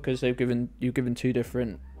now because you've given two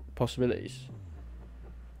different possibilities.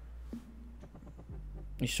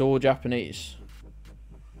 You saw Japanese.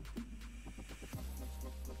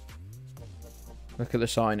 Look at the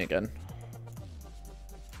sign again.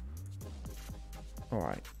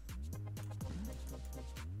 Alright.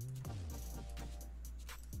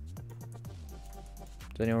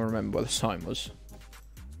 Does anyone remember where the sign was?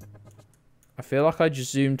 I feel like I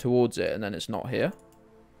just zoomed towards it and then it's not here.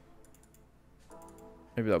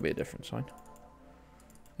 Maybe that'll be a different sign.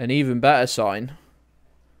 An even better sign.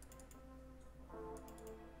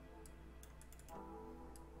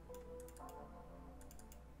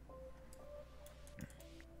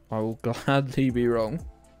 I will gladly be wrong.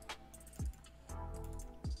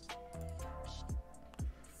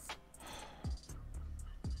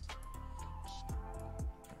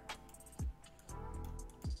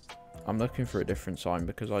 I'm looking for a different sign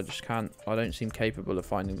because I just can't. I don't seem capable of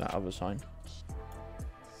finding that other sign.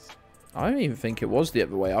 I don't even think it was the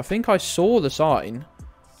other way. I think I saw the sign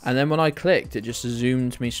and then when I clicked it just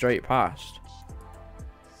zoomed me straight past.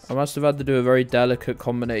 I must have had to do a very delicate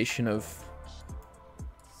combination of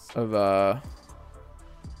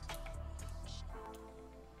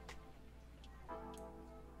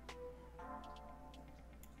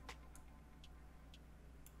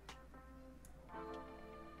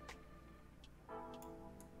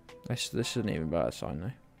this isn't even a bad sign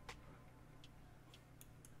though.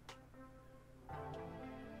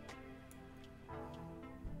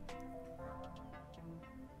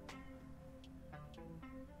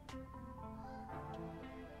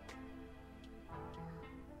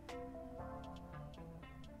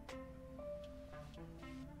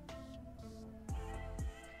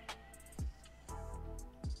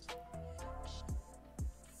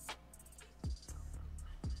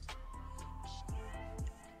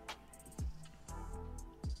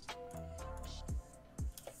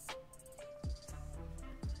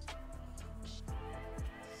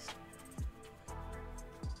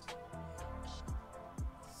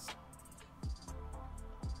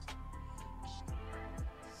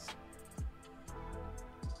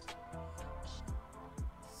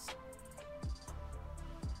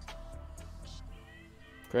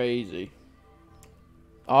 Crazy.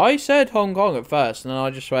 I said Hong Kong at first, and then I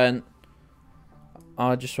just went, oh,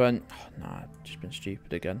 nah, I've just been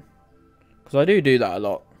stupid again. Because I do that a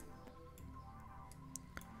lot.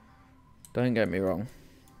 Don't get me wrong.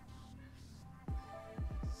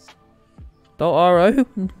 .ro?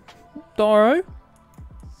 .ro?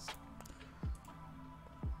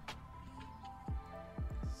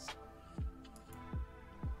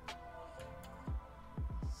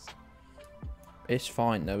 It's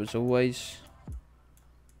fine, there was always...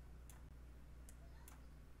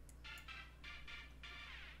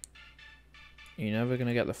 You're never going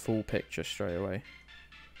to get the full picture straight away.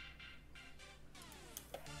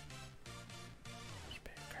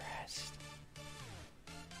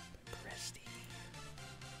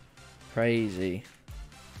 Crazy.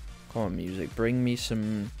 Come on, music, bring me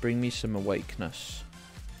some awakeness.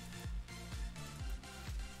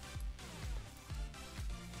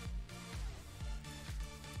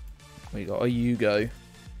 We got a Yugo. I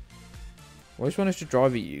always wanted to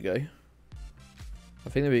drive a Yugo. I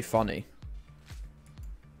think that'd be funny.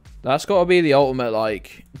 That's got to be the ultimate,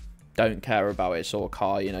 like, don't care about it sort of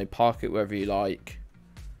car, you know. Park it wherever you like.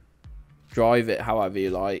 Drive it however you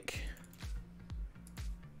like.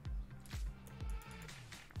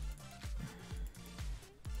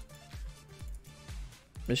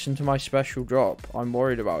 Listen to my special drop. I'm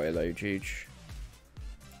worried about it though, Juge.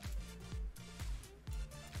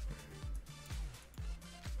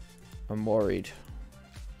 I'm worried.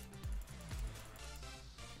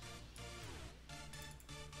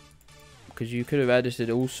 Because you could have edited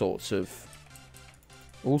all sorts of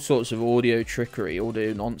audio trickery,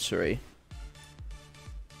 audio nonsense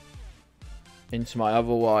into my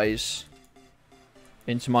otherwise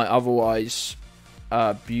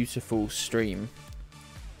beautiful stream,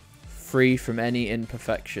 free from any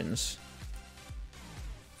imperfections,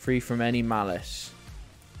 free from any malice.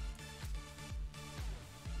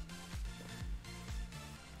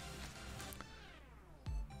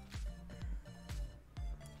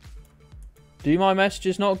 Do my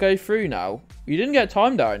messages not go through now? You didn't get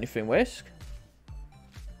timed out or anything, Whisk.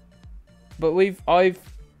 But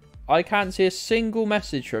I can't see a single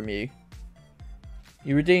message from you.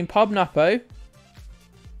 You redeemed Pub Napo.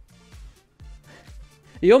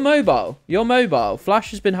 You're mobile. You're mobile.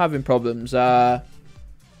 Flash has been having problems. Flash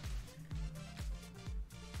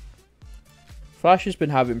has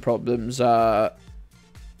been having problems. Can't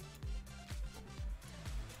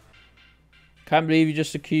believe you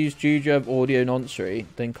just accused Juju of audio noncery,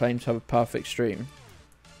 then claimed to have a perfect stream.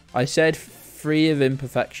 I said free of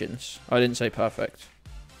imperfections. I didn't say perfect.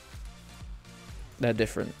 They're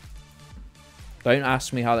different. Don't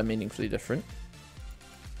ask me how they're meaningfully different.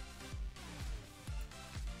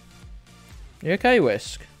 You okay,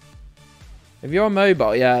 Whisk? If you're on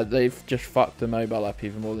mobile, yeah, they've just fucked the mobile up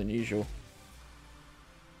even more than usual.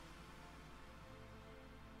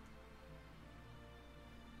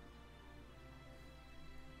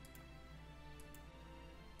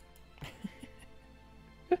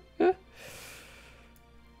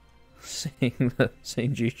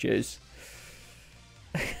 Seeing Juju's.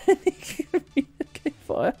 Communicate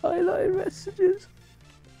via highlighted messages.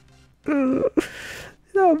 That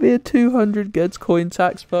would be a 200 Gedds coin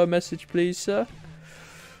tax per message, please, sir.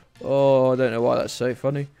 Oh, I don't know why that's so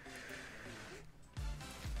funny.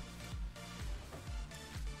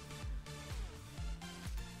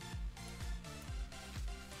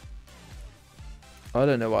 I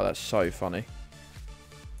don't know why that's so funny.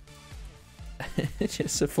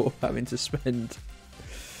 Just for having to spend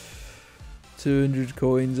 200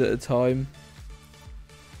 coins at a time.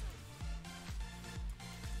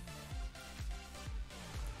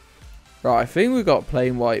 Right, I think we've got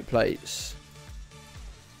plain white plates.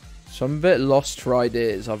 So I'm a bit lost for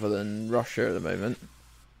ideas other than Russia at the moment.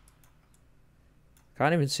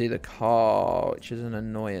 Can't even see the car, which is an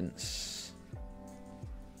annoyance.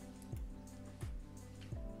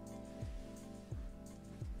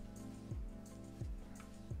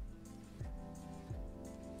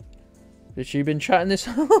 Has she been chatting this?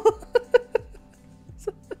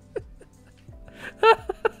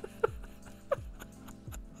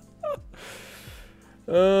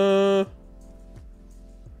 Oh.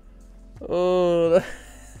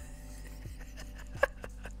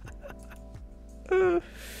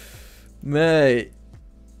 Mate,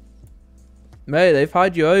 they've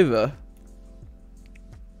had you over.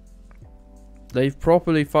 They've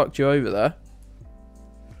properly fucked you over there.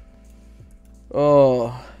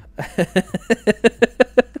 Oh.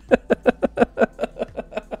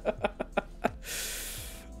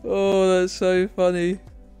 Oh, that's so funny.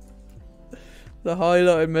 The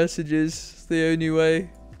highlighted messages, it's the only way.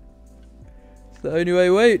 It's the only way.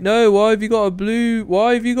 Wait, no, why have you got a blue?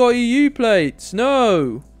 Why have you got EU plates?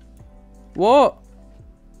 No. What?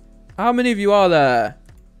 How many of you are there?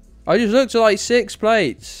 I just looked at like 6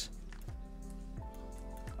 plates.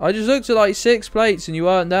 I just looked at like 6 plates and you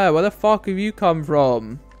weren't there. Where the fuck have you come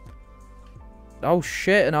from? Oh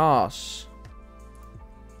shit and arse.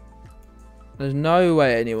 There's no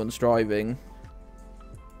way anyone's driving.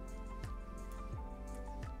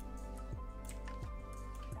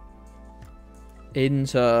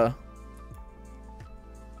 Into...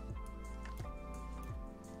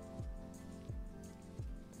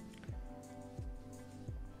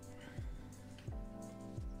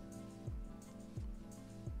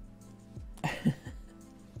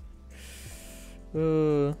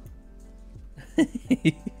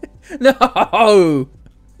 No!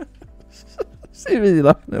 Seriously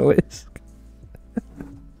laughing at Whisk.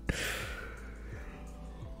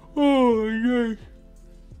 Oh my god.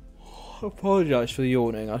 I apologise for the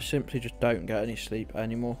yawning. I simply just don't get any sleep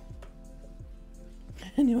anymore.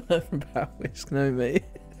 Anyone from about Whisk know me?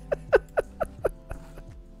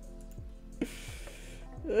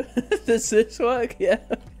 Does this work? Yeah.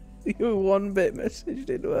 Your 1-bit message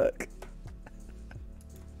did work.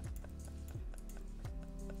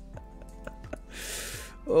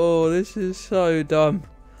 Oh, this is so dumb.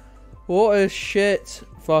 What a shit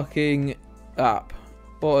fucking app.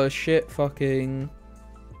 What a shit fucking...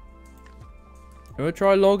 I'm gonna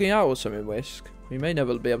try logging out or something, Whisk. We may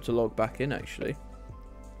never be able to log back in, actually.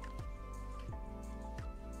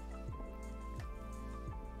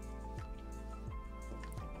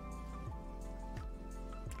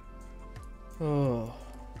 Oh.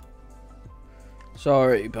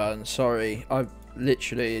 Sorry, Burn. Sorry. I'm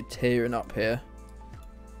literally tearing up here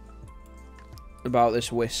about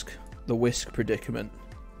this Whisk, the Whisk predicament.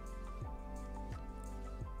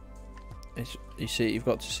 It's, you see, you've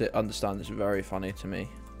got to understand it's very funny to me.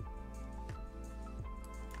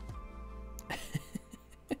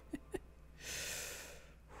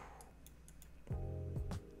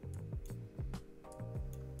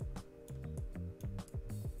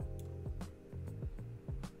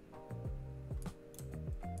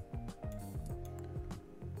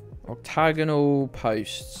 Octagonal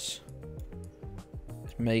posts.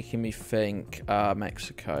 making me think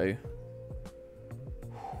Mexico.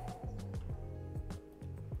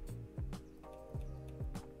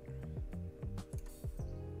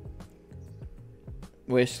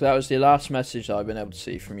 Whisk, that was the last message that I've been able to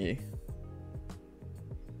see from you.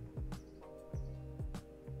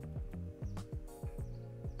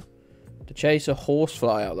 To chase a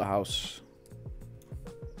horsefly out of the house.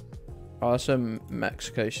 Oh, that's a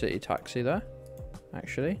Mexico City taxi there.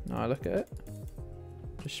 Actually, now I look at it.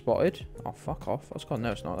 Just spotted. Oh, fuck off. I was gone.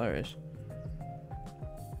 No, it's not. There it is.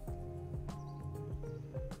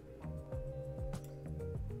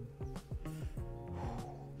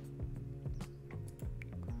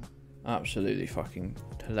 Absolutely fucking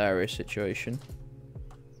hilarious situation.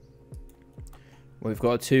 We've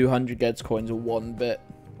got 200 Gedds coins of 1 bit.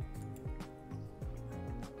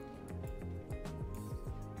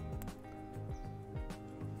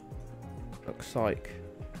 Looks like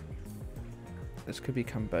this could be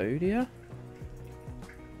Cambodia,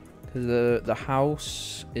 because the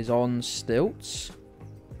house is on stilts,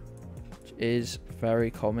 which is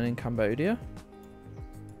very common in Cambodia.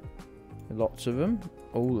 Lots of them,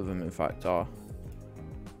 all of them in fact are.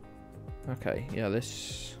 Okay, yeah, that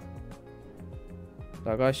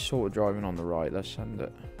guy's sort of driving on the right. Let's send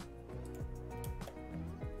it.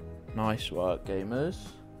 Nice work, gamers.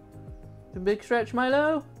 The big stretch,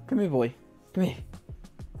 Milo. Come here, boy. Come here.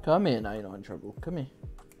 Come here. Now you're not in trouble. Come here.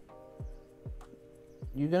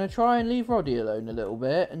 You're going to try and leave Roddy alone a little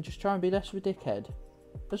bit and just try and be less of a dickhead.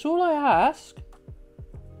 That's all I ask.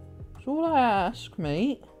 That's all I ask,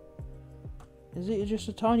 mate. Is it just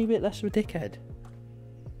a tiny bit less of a dickhead?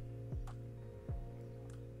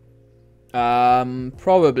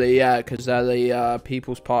 Probably, yeah, because they're the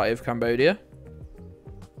People's Party of Cambodia.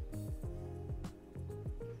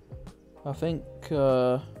 I think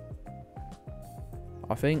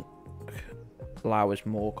Laos is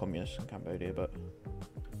more communist than Cambodia, but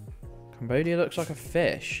Cambodia looks like a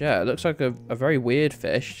fish. Yeah, it looks like a very weird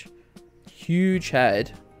fish. Huge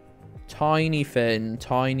head, tiny fin,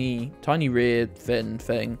 tiny rear fin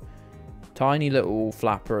thing, tiny little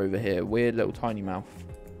flapper over here, weird little tiny mouth.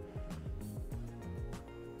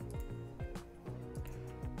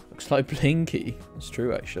 Looks like Blinky. It's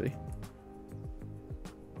true, actually.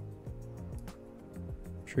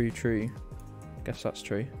 True. Guess that's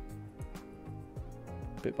true.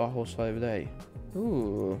 Bit by horsefly over there.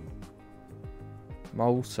 Ooh.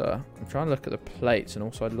 Malta. I'm trying to look at the plates, and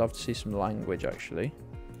also I'd love to see some language, actually.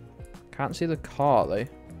 Can't see the car, though.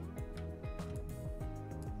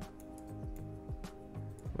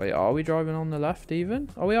 Wait, are we driving on the left, even?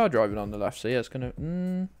 Oh, we are driving on the left, so yeah, it's gonna...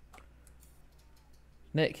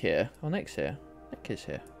 Nick here. Oh, Nick's here. Nick is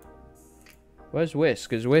here. Where's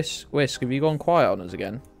Whisk? Is Whisk, have you gone quiet on us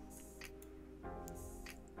again?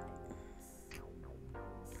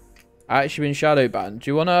 Actually been shadow banned.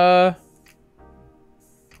 Do you wanna...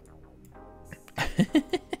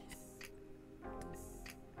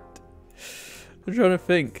 I'm trying to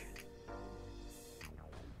think.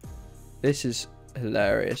 This is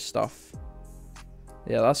hilarious stuff.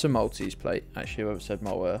 Yeah, that's a Maltese plate. Actually, whoever said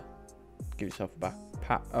Malta, give yourself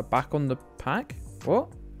a back on the pack. What?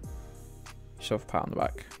 Yourself a pat on the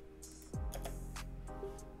back.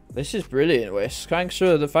 This is brilliant, Whisk. Thanks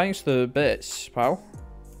for the bits, pal.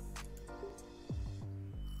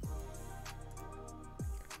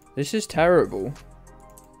 This is terrible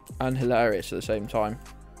and hilarious at the same time.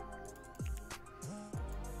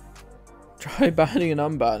 Try banning and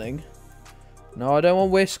unbanning. No, I don't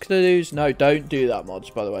want Whisk to lose. No, don't do that, mods,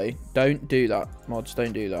 by the way. Don't do that. Mods,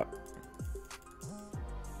 don't do that.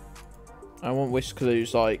 I don't want Whisk to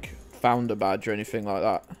lose, like, founder badge or anything like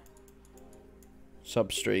that.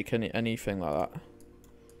 Substreak, anything like that.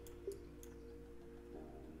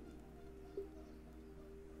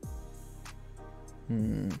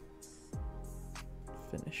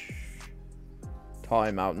 Finish.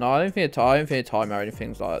 Timeout. No, I don't think a timeout or anything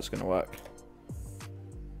like that's going to work.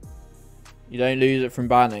 You don't lose it from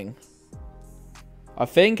banning. I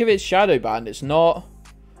think if it's shadow banned, it's not.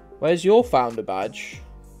 Where's your founder badge?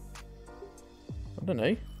 I don't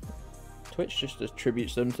know. Twitch just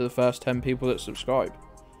attributes them to the first 10 people that subscribe.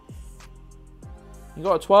 You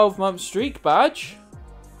got a 12-month streak badge.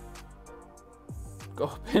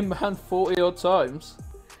 Got been banned 40 odd times.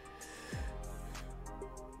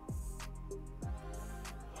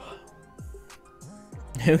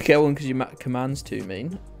 You'll get one because your command's too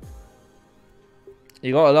mean.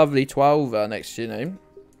 You got a lovely 12 next to your name.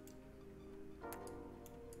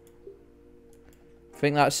 I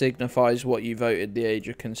think that signifies what you voted the age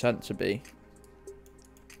of consent to be.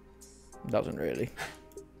 Doesn't really.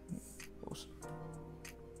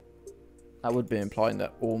 That would be implying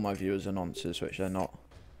that all my viewers are nonces, which they're not.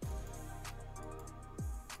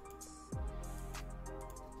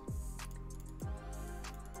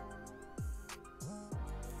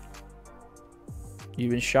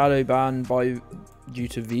 You've been shadow banned due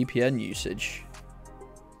to VPN usage.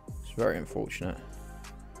 It's very unfortunate.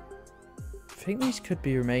 I think these could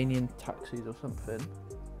be Romanian taxis or something.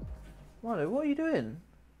 Milo, what are you doing?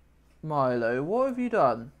 Milo, what have you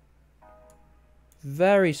done?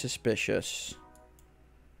 Very suspicious.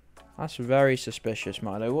 That's very suspicious,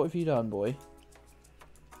 Milo. What have you done, boy?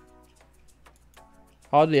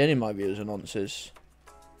 Hardly any of my viewers are nonsense.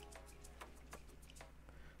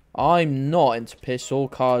 I'm not into piss or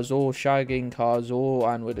cars or shagging cars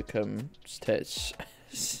or Anne Widdecombe's tits.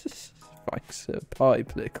 Thanks, a party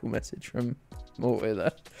political message from Morty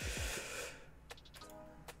there.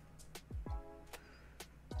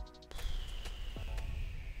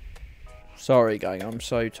 Sorry, gang. I'm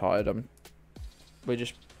so tired. We're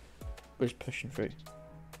just pushing through.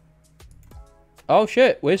 Oh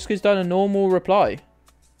shit! Whisk has done a normal reply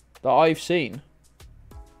that I've seen.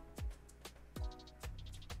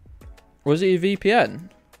 Was it a VPN?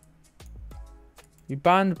 You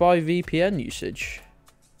banned by VPN usage.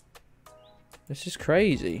 This is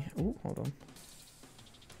crazy. Oh, hold on.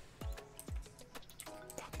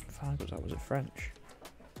 Fucking faggots, that was it French?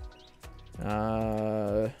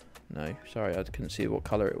 No, sorry, I couldn't see what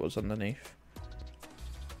colour it was underneath.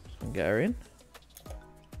 Hungarian.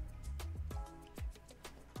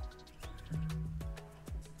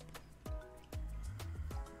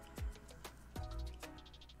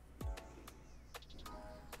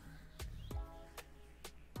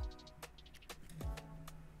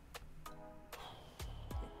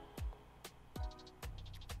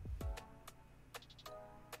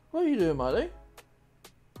 What are you doing, Miley?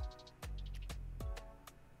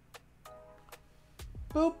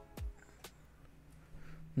 Boop.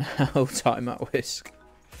 Now time out Whisk.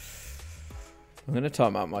 I'm gonna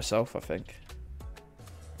time out myself, I think.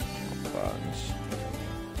 Buttons.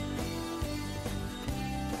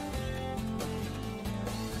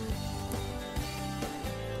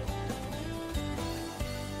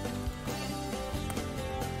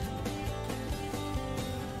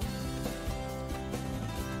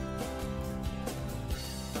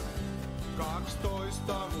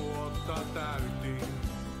 Vuotta täytin.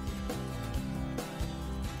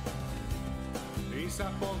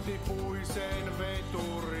 Isä poltti puisen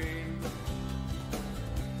veturin.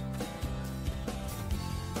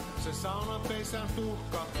 Se saunapesän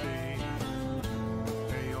tuhkattiin.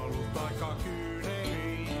 Ei ollut aika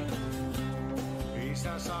kyyneliin.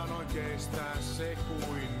 Isä sanoi kestää se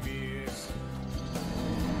kuin mies.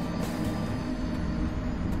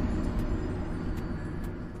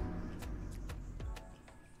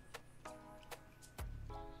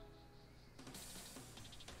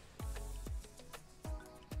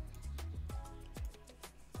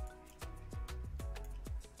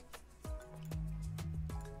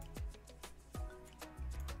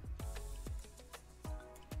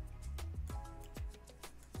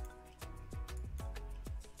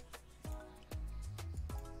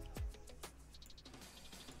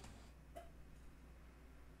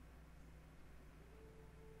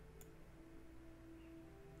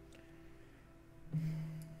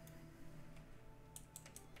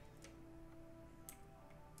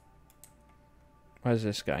 Where's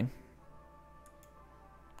this going?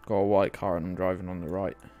 Got a white car and I'm driving on the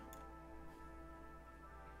right.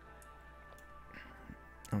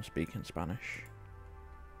 I'm speaking Spanish.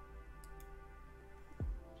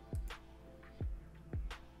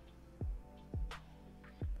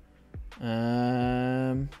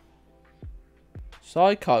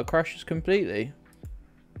 Sidecar crashes completely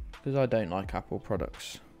because I don't like Apple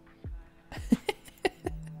products.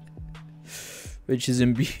 Which is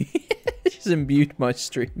imbued my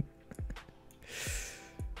stream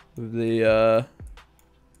with the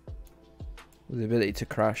ability to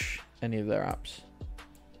crash any of their apps.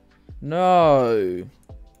 No.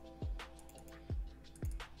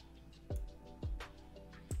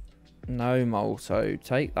 No, Molto.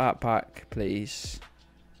 Take that back, please.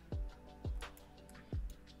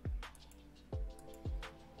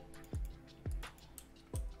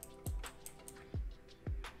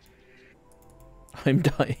 I'm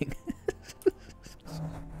dying.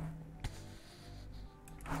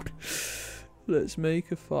 Let's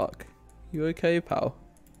make a fuck. You okay, pal?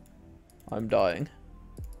 I'm dying.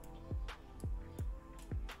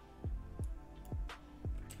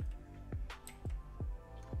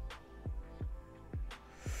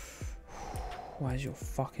 Where's your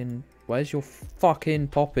fucking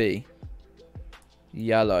poppy?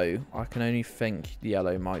 Yellow. I can only think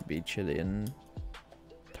yellow might be Chilean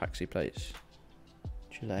taxi plates.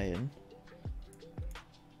 Chilean.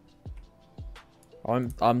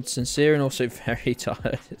 I'm sincere and also very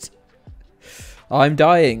tired. I'm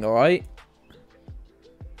dying, alright?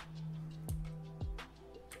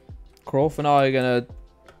 Croft and I are gonna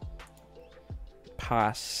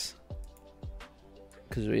pass.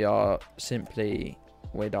 Because we're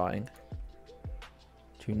dying.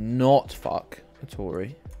 Do not fuck a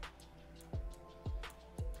Tory.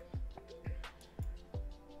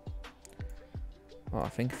 Well, I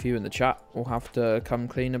think a few in the chat will have to come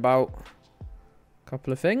clean about a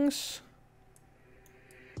couple of things.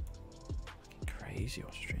 Fucking crazy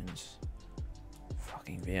Austrians.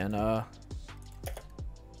 Fucking Vienna.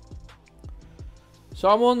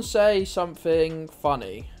 Someone say something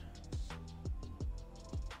funny.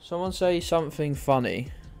 Someone say something funny.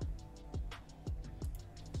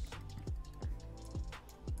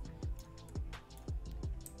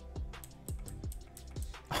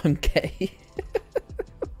 I'm gay.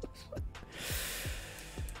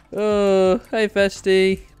 Oh, hey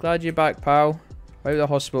Festy. Glad you're back, pal. Hope the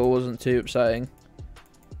hospital wasn't too upsetting.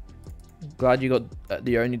 Glad you got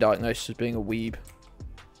the only diagnosis as being a weeb.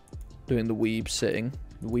 Doing the weeb sitting.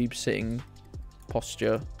 The weeb sitting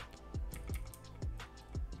posture.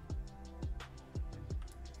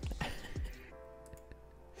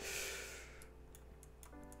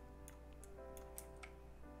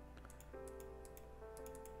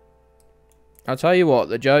 I'll tell you what,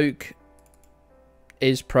 the joke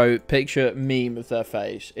is picture meme of their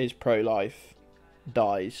face, is pro-life,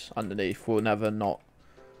 dies underneath, will never not,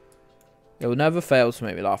 it will never fail to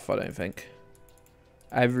make me laugh, I don't think.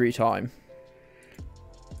 Every time.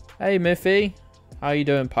 Hey Miffy, how you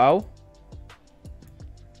doing, pal?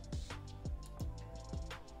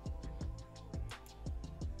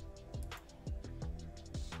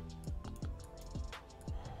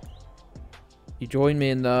 You join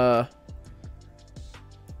me in the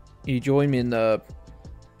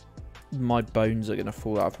my bones are gonna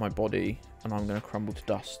fall out of my body and I'm gonna crumble to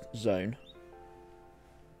dust zone.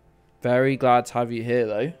 Very glad to have you here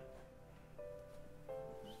though.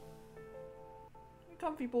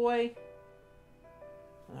 Comfy boy.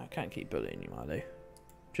 No, I can't keep bullying you, Marley.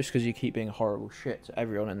 Just because you keep being a horrible shit to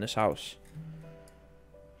everyone in this house.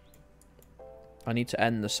 I need to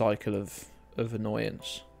end the cycle of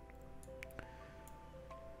annoyance.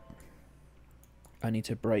 I need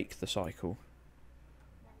to break the cycle.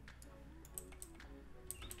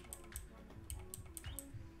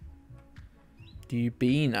 Do you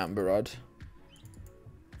bean, Amberud?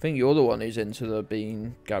 I think you're the one who's into the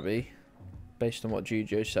bean, Gabby. Based on what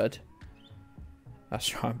Jujo said.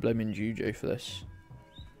 That's right, I'm blaming Jujo for this.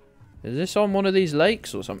 Is this on one of these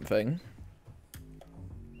lakes or something?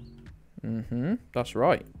 Mm-hmm. That's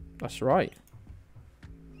right. That's right.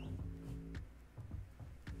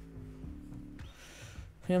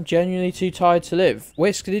 I'm genuinely too tired to live.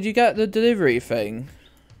 Whisk, did you get the delivery thing?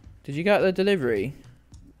 Did you get the delivery?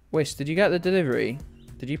 Whisk, did you get the delivery?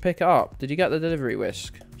 Did you pick it up? Did you get the delivery,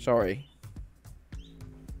 Whisk? Sorry.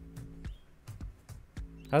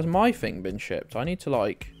 Has my thing been shipped? I need to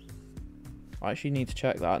like... I actually need to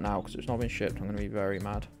check that now because it's not been shipped. I'm going to be very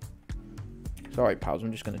mad. Sorry, pals.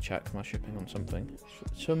 I'm just going to check my shipping on something.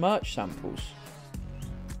 So merch samples.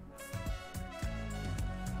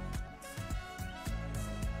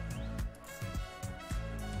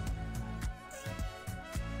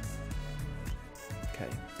 Okay.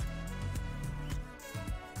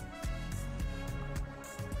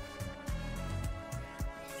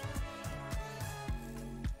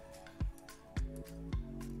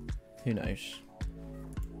 Who knows?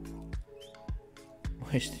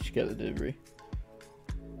 Why did you get the delivery?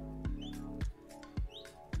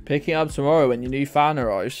 Picking up tomorrow when your new fan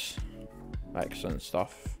arrives. Excellent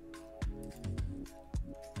stuff.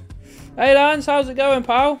 Hey Lance, how's it going,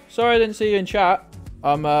 pal? Sorry I didn't see you in chat.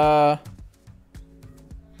 I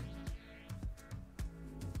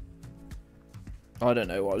don't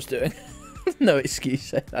know what I was doing. No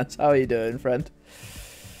excuse, Lance. How are you doing, friend?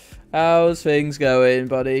 How's things going,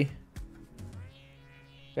 buddy?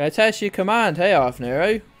 Can I test your command? Hey, Half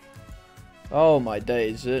Nero. Oh my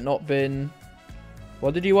days, has it not been...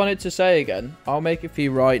 What did you want it to say again? I'll make it for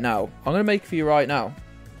you right now. I'm going to make it for you right now.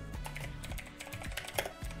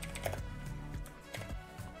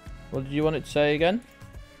 What did you want it to say again?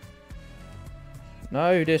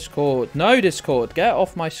 No, Discord. No, Discord. Get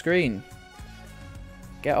off my screen.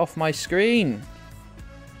 Get off my screen.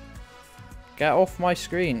 Get off my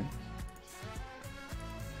screen.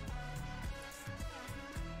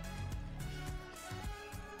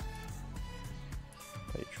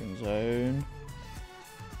 Patron zone.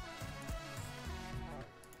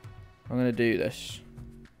 I'm going to do this.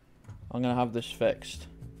 I'm going to have this fixed.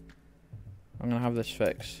 I'm going to have this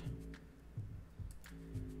fixed.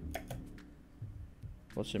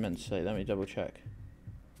 What's it meant to say? Let me double check.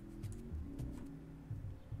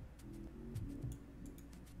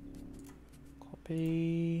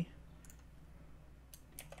 Copy.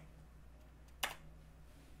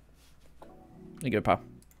 There you go, pal.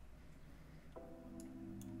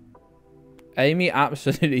 Amy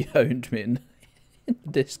absolutely owned me in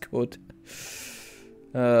Discord.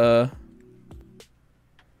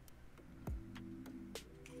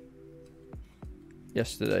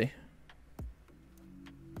 Yesterday.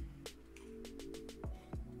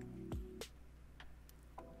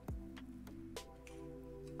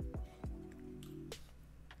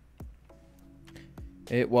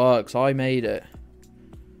 It works. I made it.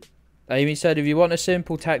 Amy said if you want a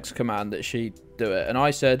simple text command that she'd do it. And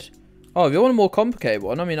I said, oh, if you want a more complicated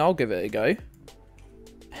one, I mean, I'll give it a go.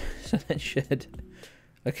 So then she said,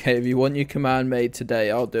 okay, if you want your command made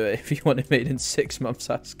today, I'll do it. If you want it made in 6 months,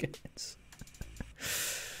 ask it.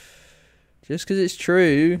 Just because it's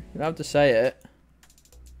true, you have to say it.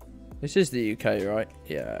 This is the UK, right?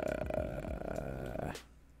 Yeah.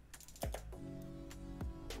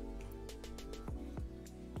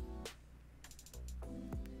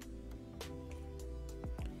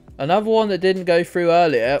 Another one that didn't go through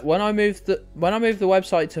earlier. When I moved the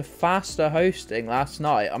website to faster hosting last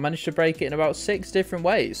night, I managed to break it in about 6 different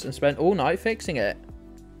ways and spent all night fixing it.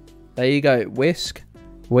 There you go. Whisk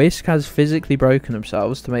has physically broken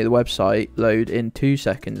themselves to make the website load in 2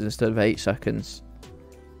 seconds instead of 8 seconds.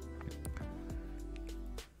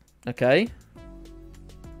 Okay.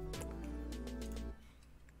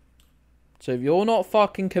 So if you're not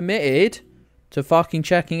fucking committed to fucking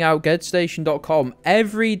checking out geddstation.com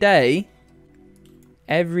every day,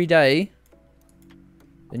 then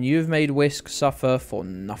you've made Whisk suffer for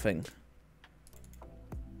nothing.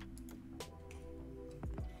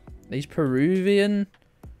 These posts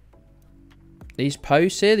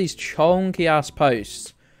here, these chonky ass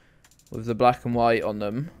posts with the black and white on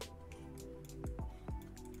them,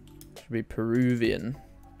 should be Peruvian.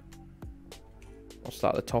 What's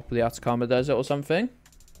that, the top of the Atacama Desert or something?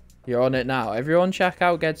 You're on it now. Everyone check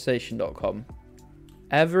out geddstation.com.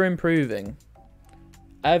 Ever improving.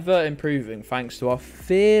 Ever improving thanks to our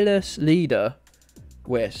fearless leader,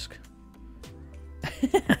 Whisk.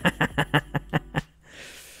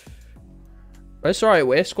 That's right,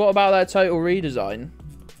 Whisk. What about that total redesign?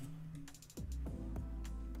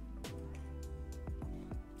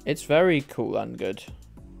 It's very cool and good.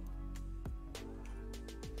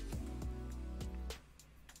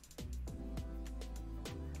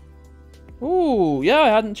 Ooh, yeah, I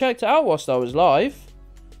hadn't checked it out whilst I was live.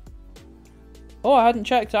 Oh, I hadn't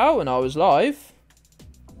checked it out when I was live.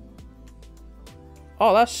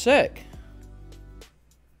 Oh, that's sick.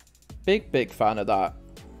 Big fan of that.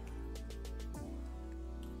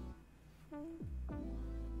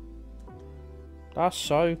 That's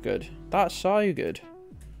so good. That's so good.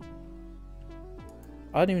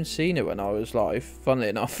 I hadn't even seen it when I was live, funnily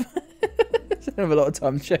enough. I don't have a lot of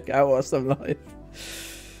time to check it out whilst I'm live.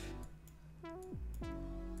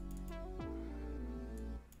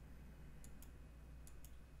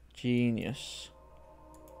 Genius.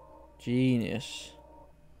 Genius.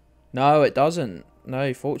 No, it doesn't.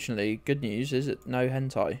 No, fortunately. Good news is it no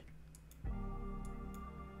hentai.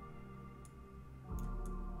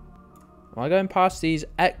 Am I going past these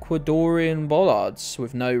Ecuadorian bollards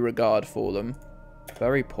with no regard for them?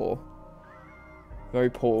 Very poor.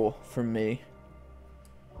 Very poor from me.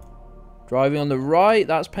 Driving on the right,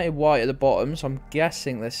 that's painted white at the bottom, so I'm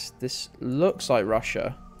guessing this looks like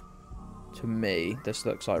Russia. To me, this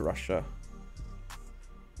looks like Russia.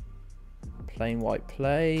 Plain white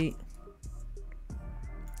plate.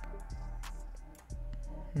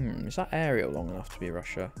 Is that aerial long enough to be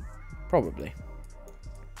Russia? Probably.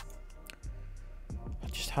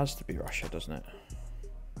 It just has to be Russia, doesn't it?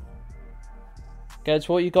 Gedds,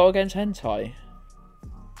 what you got against hentai?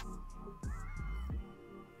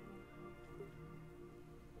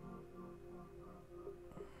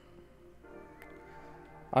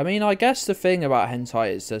 I mean, I guess the thing about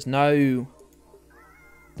hentai is there's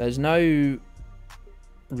no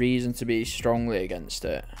reason to be strongly against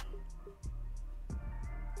it.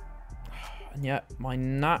 And yet, my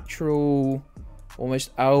natural,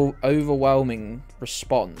 almost overwhelming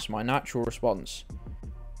response, my natural response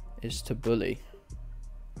is to bully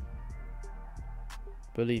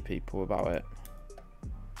people about it.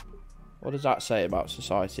 What does that say about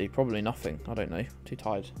society? Probably nothing. I don't know. Too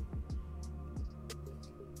tired.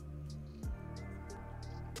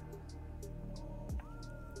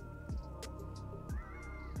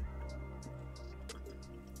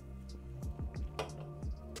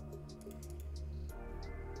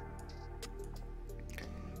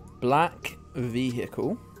 Black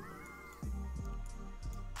vehicle.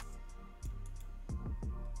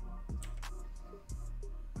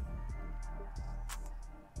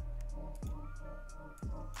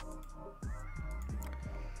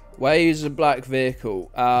 Ways a black vehicle.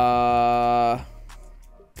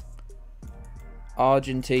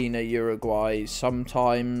 Argentina, Uruguay.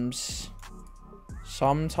 Sometimes.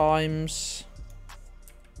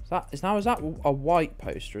 Is that a white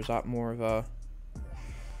post, or is that more of a?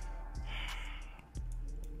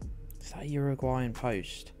 Is that a Uruguayan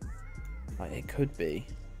post? Like, it could be.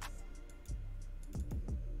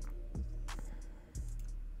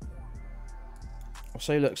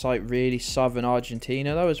 Also looks like really southern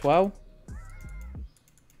Argentina though as well.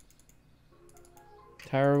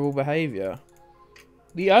 Terrible behaviour.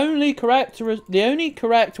 The only correct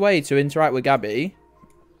way to interact with Gabby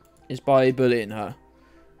is by bullying her.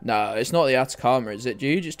 No, it's not the Atacama, is it,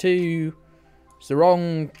 dude? It's the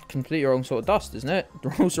completely wrong sort of dust, isn't it?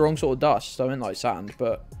 It's the wrong sort of dust. I meant like sand,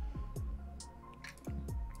 but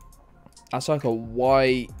that's like a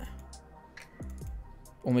white,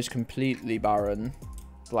 almost completely barren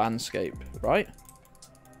landscape, right?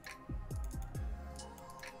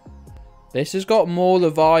 This has got more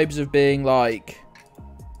the vibes of being like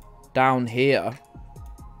down here.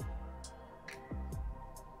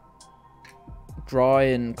 Dry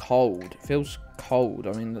and cold. It feels cold.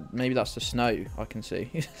 I mean, maybe that's the snow I can see.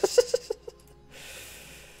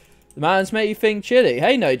 The man's make you think chilly.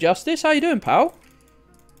 Hey, No Justice. How you doing, pal?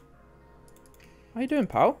 How you doing,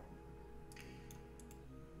 pal?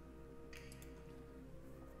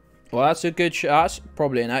 Well, that's a good shout. That's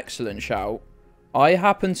probably an excellent shout. I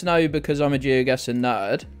happen to know, because I'm a Geoguessr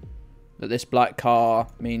nerd, that this black car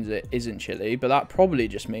means it isn't chilly, but that probably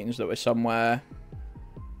just means that we're somewhere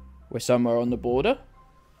on the border.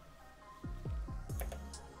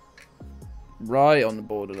 Right on the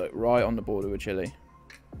border, look. Right on the border with Chile.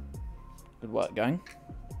 Good work, gang.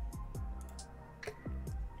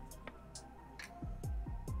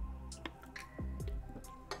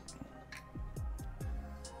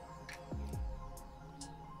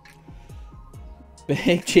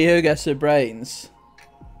 Big Geoguessr brains.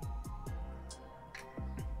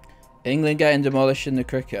 England getting demolished in the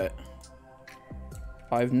cricket.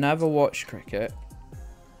 I've never watched cricket.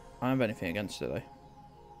 I don't have anything against it though.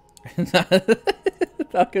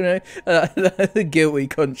 Guilty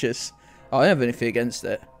conscious. I don't have anything against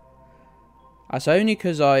it. That's only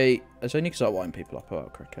because I wind people up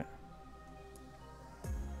about cricket.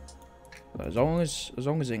 But as long as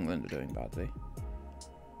England are doing badly.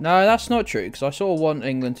 No, that's not true, because I sort of want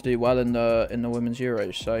England to do well in the Women's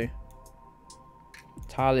Euros. So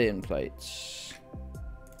Italian plates.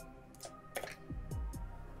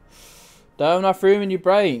 Don't have enough room in your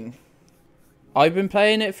brain. I've been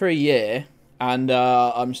playing it for a year, and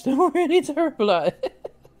I'm still really terrible at it.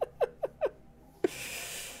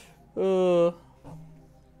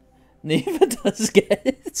 Neither does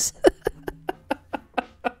Gedds.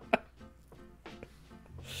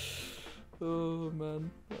 Oh man,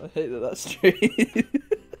 I hate that that's true.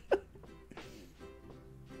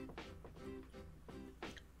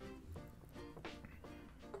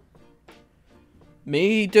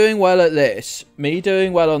 Me doing well on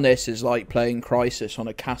this is like playing Crisis on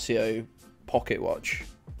a Casio pocket watch.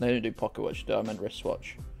 They don't do pocket watch, I meant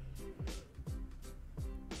wristwatch.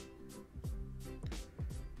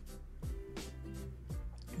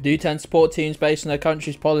 Do you tend to support teams based on their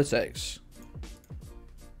country's politics?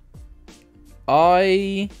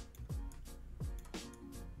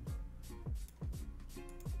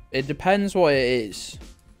 It depends what it is.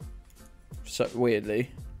 So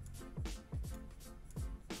weirdly.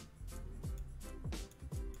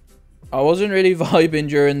 I wasn't really vibing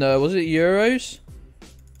during the, was it Euros?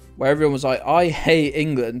 Where everyone was like, I hate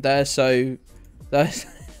England. They're so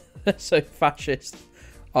fascist.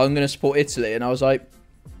 I'm going to support Italy. And I was like,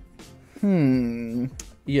 you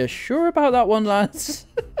sure about that one, lads?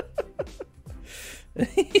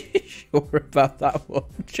 Sure about that one,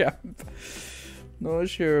 champ? Not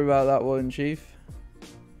sure about that one, chief.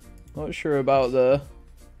 Not sure about the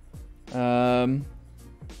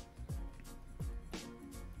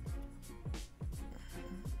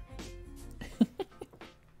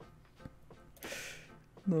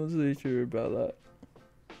not so sure about that.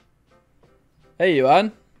 Hey,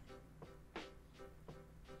 Yuan.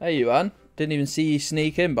 Hey, Yuan. Didn't even see you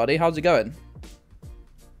sneak in, buddy. How's it going?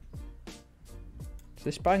 Is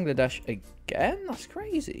this Bangladesh again? That's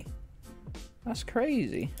crazy. That's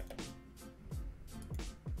crazy.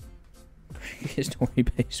 It's not really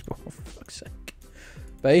baseball, for fuck's sake.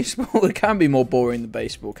 Baseball, it can be more boring than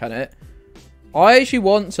baseball, can it? I actually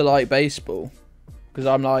want to like baseball. Because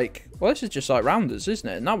I'm like, well, this is just like Rounders, isn't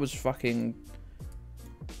it? And that was fucking...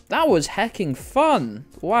 That was hecking fun.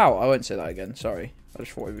 Wow, I won't say that again. Sorry. I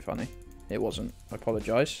just thought it'd be funny. It wasn't. I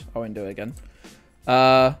apologise. I won't do it again.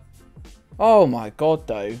 Oh my god,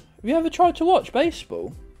 though. Have you ever tried to watch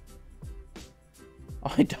baseball?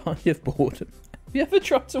 I die of boredom. Have you ever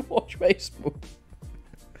tried to watch baseball?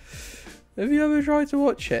 Have you ever tried to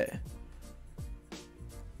watch it?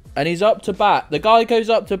 And he's up to bat. The guy goes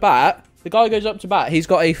up to bat. He's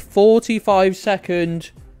got a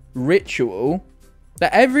 45-second ritual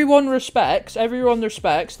that everyone respects. Everyone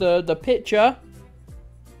respects. The pitcher.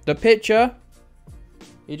 The pitcher.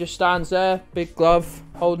 He just stands there. Big glove.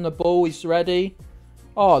 Holding the ball. He's ready.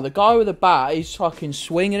 Oh, the guy with the bat. He's fucking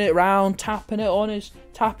swinging it around. Tapping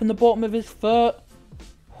the bottom of his foot.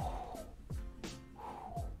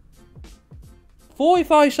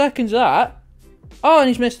 45 seconds of that. Oh, and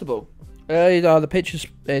he's missed the ball. The pitch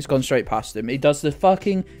has gone straight past him. He does the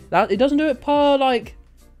fucking... He doesn't do it per, like...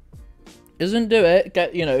 Doesn't do it,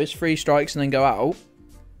 get, you know, his 3 strikes and then go out.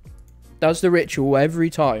 Does the ritual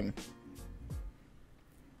every time.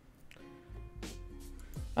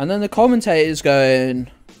 And then the commentator's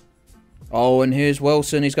going... Oh, and here's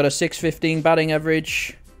Wilson. He's got a .615 batting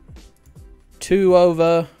average. 2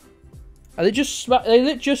 over... And they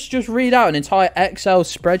just read out an entire Excel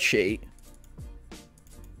spreadsheet.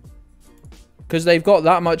 Because they've got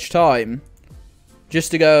that much time.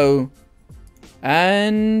 Just to go.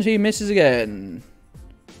 And he misses again.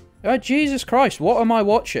 Oh, Jesus Christ. What am I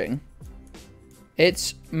watching?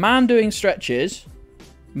 It's man doing stretches.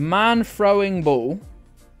 Man throwing ball.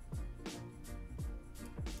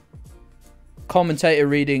 Commentator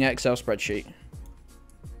reading Excel spreadsheet.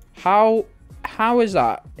 How is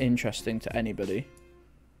that interesting to anybody?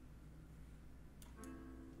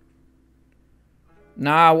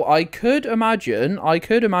 Now, I could imagine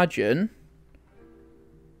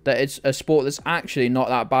that it's a sport that's actually not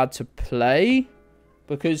that bad to play.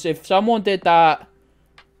 Because if someone did that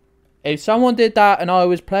and I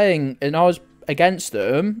was playing and I was against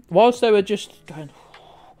them, whilst they were just going,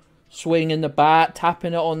 swinging the bat,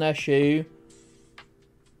 tapping it on their shoe,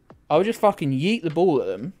 I would just fucking yeet the ball at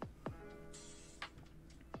them.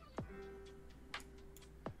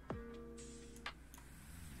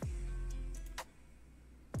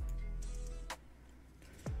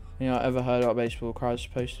 You know, I ever heard about baseball crowds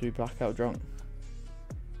supposed to be blackout drunk?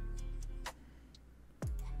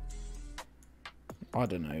 I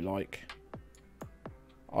don't know, like...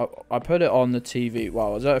 I put it on the TV. Well, I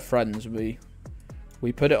was at a friend's. We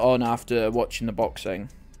put it on after watching the boxing.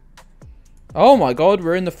 Oh my god,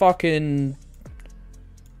 we're in the fucking...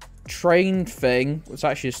 train thing. It's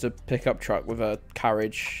actually just a pickup truck with a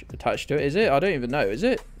carriage attached to it. Is it? I don't even know. Is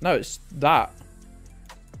it? No, it's that.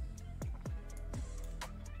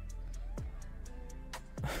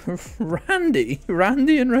 Randy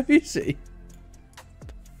and Rosie.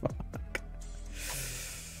 Fuck.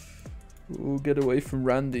 We'll get away from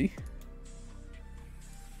Randy.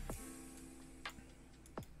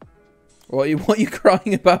 What are you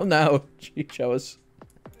crying about now? Gee, show us.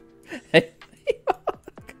 Hey,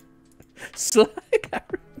 Slag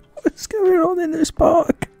Aaron, what's going on in this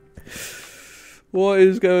park? What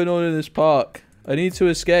is going on in this park? I need to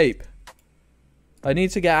escape. I need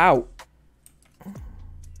to get out.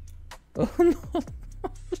 Oh no,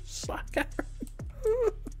 Slag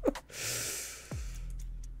Aaron.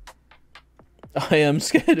 I am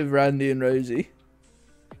scared of Randy and Rosie.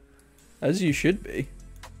 As you should be.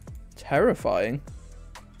 Terrifying.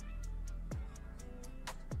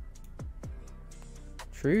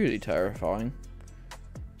 Truly terrifying.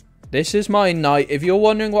 This is my night. If you're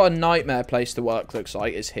wondering what a nightmare place to work looks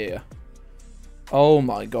like, it's here. Oh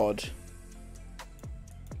my god.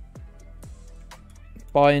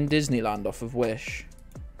 Buying Disneyland off of Wish.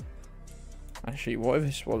 Actually, what if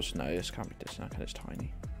this was... No, this can't be Disneyland because it's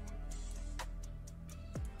tiny.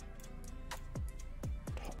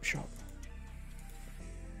 Top shop.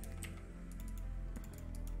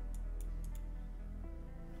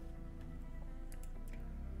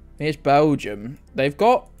 Here's Belgium. They've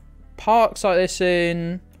got parks like this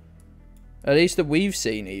in... At least that we've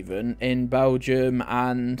seen even. In Belgium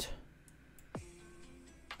and...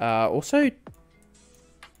 also...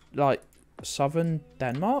 like southern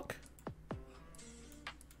Denmark.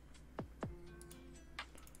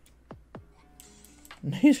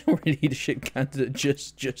 He's a leadership candidate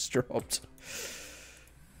just dropped.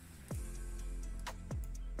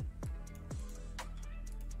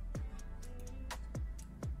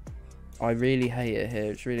 I really hate it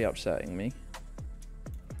here. It's really upsetting me.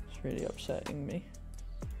 It's really upsetting me.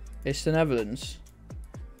 It's the Netherlands.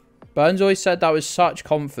 Burns always said that with such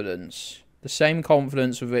confidence. The same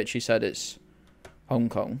confidence with which he said it's Hong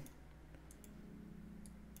Kong.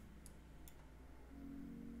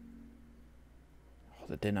 Oh,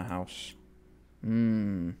 the dinner house.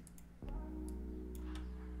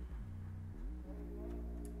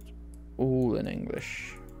 All in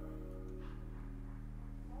English.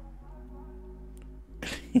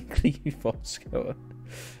 Cleve Oscar.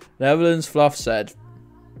 Netherlands Fluff said.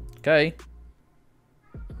 Okay.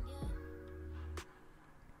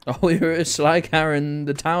 Oh, we were at Slagharan,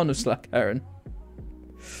 the town of Slagharan.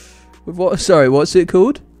 With what? Sorry, what's it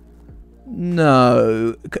called?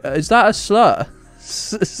 No. Is that a slur?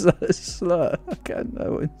 Is that a slur? I can't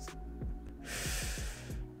know.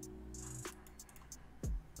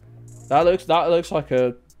 That looks like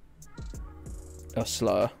a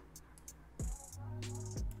slur.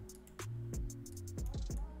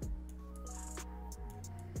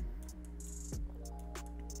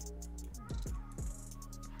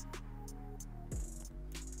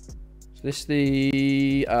 So this is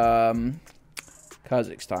the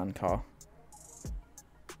Kazakhstan car.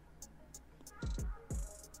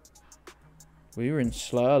 We were in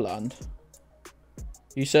Slurland.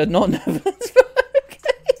 You said not Netherlands.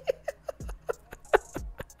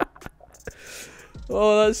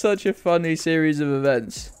 Oh, that's such a funny series of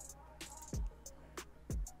events.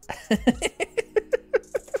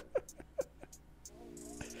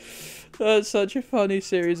 That's such a funny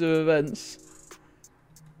series of events.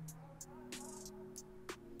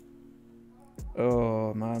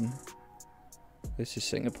 Oh, man. This is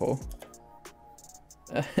Singapore.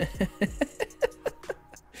 I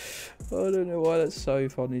don't know why that's so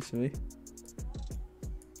funny to me.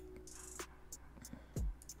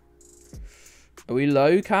 Are we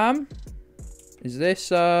low cam? Is this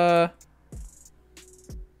That's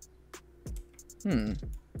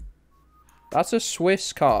a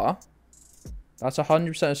Swiss car. That's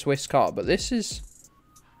 100% a Swiss car, but this is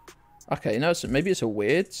okay, no, maybe it's a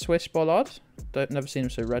weird Swiss bollard. Never seen him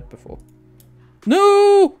so red before.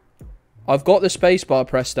 No! I've got the spacebar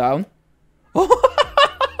pressed down.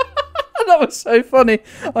 That was so funny.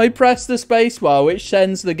 I pressed the spacebar, which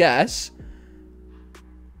sends the guess.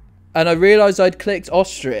 And I realised I'd clicked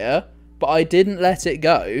Austria, but I didn't let it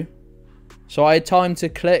go. So I had time to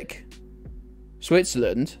click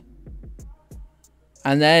Switzerland.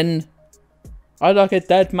 And then I had like a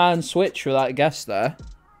dead man switch for that guess there.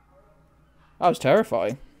 That was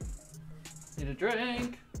terrifying. Need a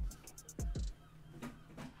drink.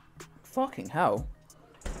 Fucking hell.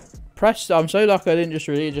 Pressed. I'm so lucky I didn't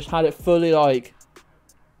just had it fully like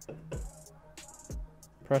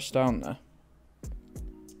pressed down there.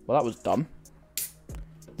 Well, that was dumb.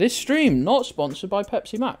 This stream not sponsored by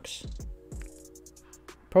Pepsi Max.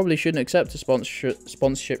 Probably shouldn't accept a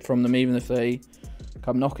sponsorship from them even if they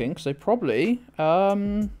come knocking, because they probably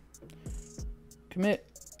commit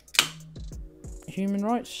human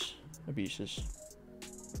rights abuses.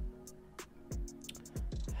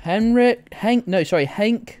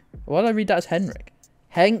 Henk. Why did I read that as Henrik?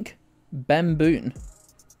 Henk Bamboon.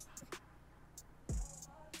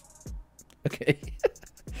 Okay.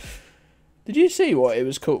 Did you see what it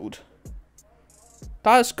was called?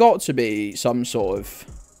 That's got to be some sort of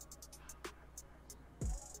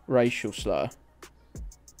racial slur.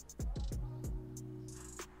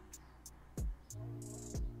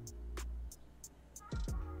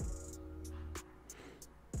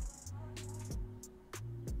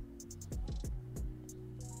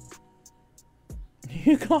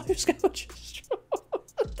 You Clive Scout.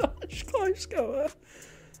 Dutch Clive Scout.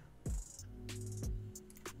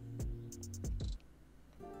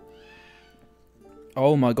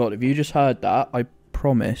 Oh my god, if you just heard that, I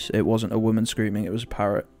promise it wasn't a woman screaming, it was a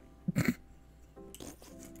parrot.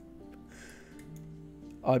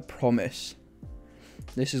 I promise.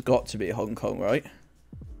 This has got to be Hong Kong, right?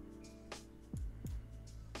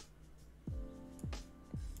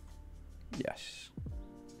 Yes.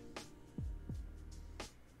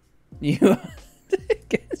 You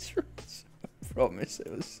Gedds. I promise it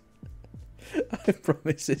was. I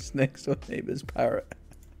promise this next door neighbour's parrot.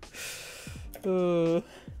 It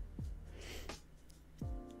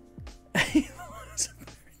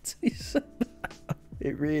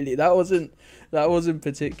really that wasn't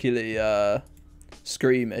particularly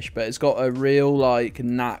screamish, but it's got a real like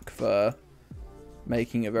knack for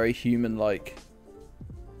making a very human like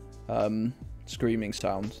screaming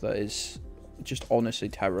sound that is just honestly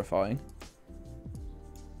terrifying.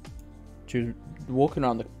 She was walking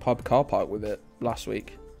around the pub car park with it last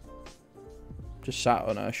week. Just sat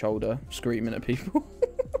on her shoulder, screaming at people.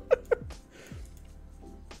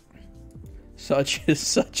 Such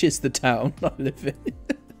is the town I live in.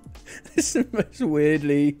 This is the most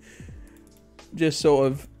weirdly just sort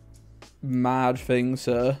of mad thing,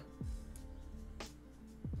 sir.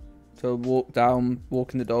 So walk down,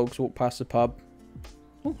 walking the dogs, walk past the pub.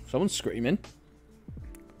 Oh, someone's screaming.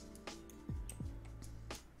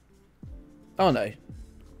 Oh no.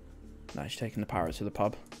 No, she's taking the parrot to the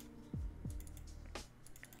pub.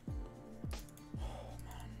 Oh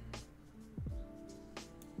man.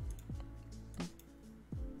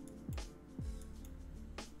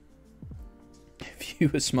 If you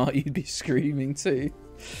were smart, you'd be screaming too.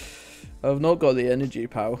 I've not got the energy,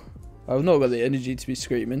 pal. I've not got the energy to be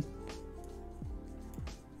screaming.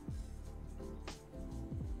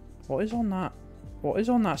 What is on that? What is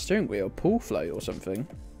on that steering wheel? Pool float or something?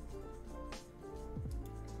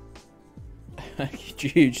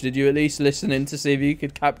 Huge. Did you at least listen in to see if you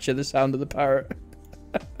could capture the sound of the parrot?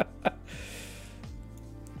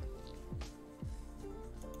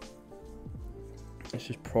 This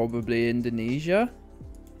is probably Indonesia.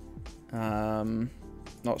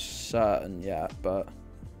 Not certain yet, but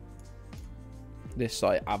this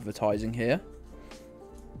like advertising here.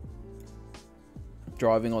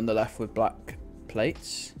 Driving on the left with black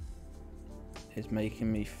plates is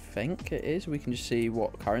making me think it is. We can just see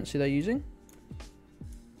what currency they're using.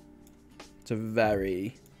 It's a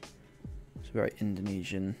very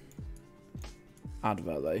Indonesian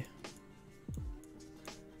advert though.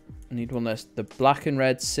 I need one that's the black and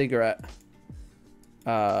red cigarette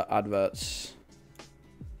adverts.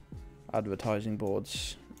 Advertising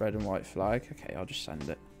boards, red and white flag. Okay, I'll just send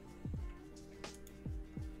it.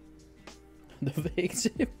 The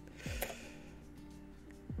victim.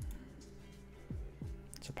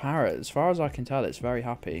 It's a parrot. As far as I can tell, it's very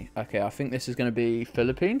happy. Okay, I think this is going to be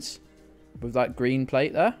Philippines with that green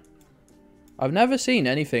plate there. I've never seen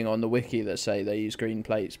anything on the wiki that say they use green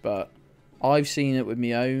plates, but I've seen it with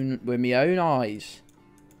my own eyes.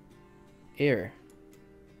 Here.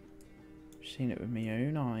 I've seen it with my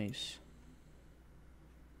own eyes.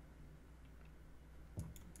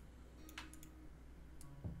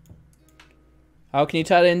 How can you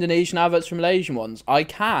tell Indonesian adverts from Malaysian ones? I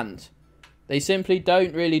can't. They simply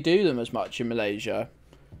don't really do them as much in Malaysia.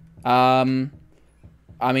 I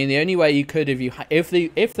mean, the only way you could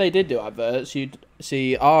if they did do adverts, you'd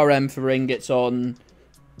see RM for ringgits on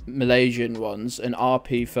Malaysian ones and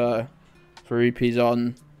RP for rupees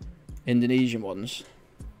on Indonesian ones.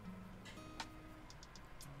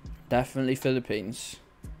 Definitely Philippines.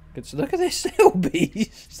 Good. So look at this little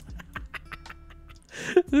beast.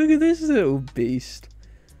 Look at this little beast.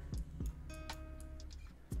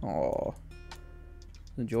 Oh,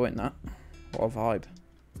 enjoying that. What a vibe.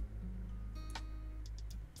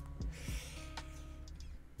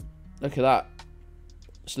 Look at that.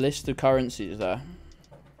 It's a list of currencies there.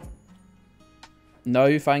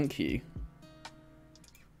 No, thank you.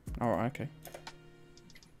 Alright, okay.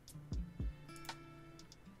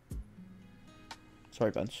 Sorry,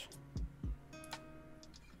 Benz.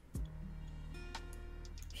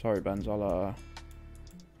 Sorry, Benz. I'll,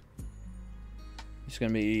 it's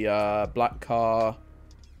going to be black car.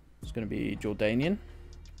 It's going to be Jordanian.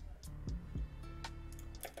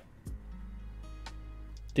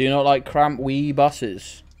 Do you not like cramped wee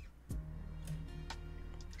buses?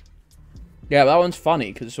 Yeah, that one's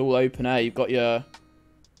funny because it's all open air. You've got your...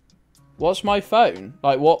 What's my phone?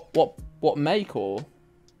 Like, what make or...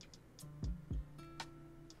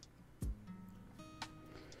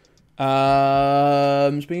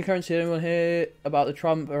 Speaking of currency, anyone hear about the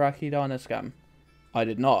Trump Iraqi Dana scam? I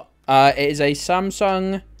did not. It is a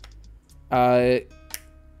Samsung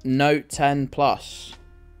Note 10 Plus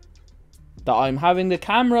that I'm having the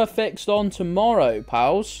camera fixed on tomorrow,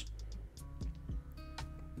 pals.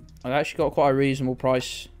 I actually got quite a reasonable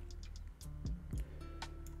price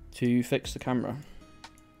to fix the camera.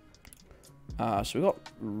 So we got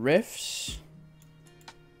riffs.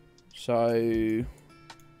 So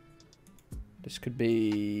this could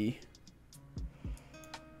be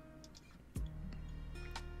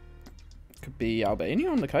Albania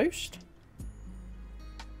on the coast.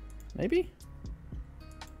 Maybe.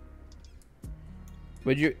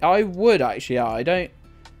 Would you? I would actually. Yeah, I don't.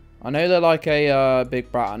 I know they're like a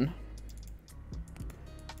big brand,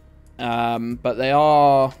 but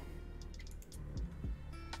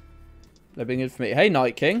they've been good for me. Hey,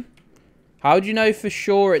 Night King, how do you know for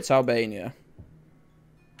sure it's Albania?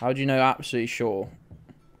 How do you know absolutely sure?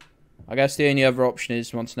 I guess the only other option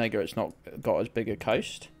is Montenegro. It's not got as big a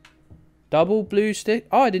coast. Double blue stick.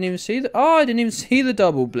 Oh, I didn't even see the. Oh, I didn't even see the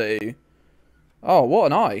double blue. Oh, what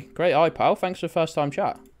an eye! Great eye, pal. Thanks for the first time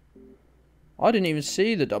chat. I didn't even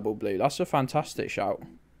see the double blue. That's a fantastic shout.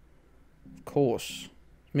 Of course.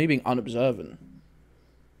 It's me being unobservant.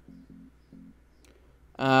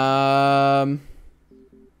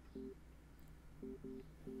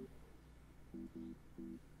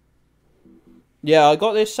 Yeah, I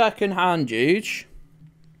got this second hand, Juge.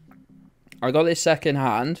 I got this second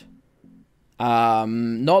hand.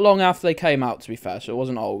 Not long after they came out, to be fair, so it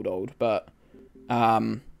wasn't old, but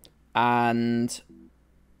and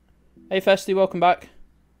hey Festy, welcome back.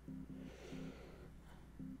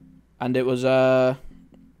 And it was I've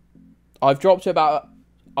dropped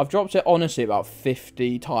it honestly about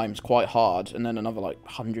 50 times quite hard, and then another like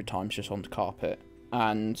 100 times just onto carpet.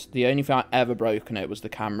 And the only thing I ever broken it was the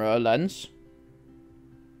camera lens,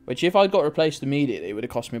 which if I got replaced immediately, it would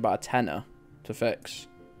have cost me about a tenner to fix.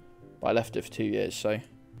 But I left it for 2 years, so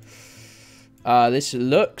this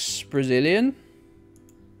looks Brazilian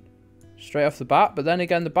straight off the bat. But then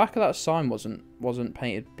again, the back of that sign wasn't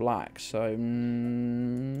painted black, so who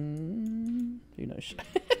knows?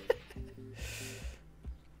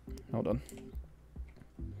 Hold on.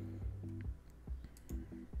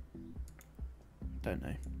 Don't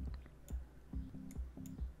know.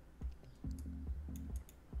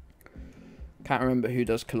 Can't remember who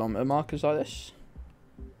does kilometer markers like this.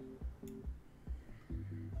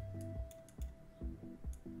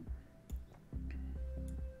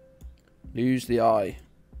 Lose the eye.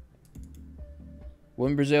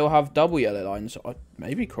 Wouldn't Brazil have double yellow lines?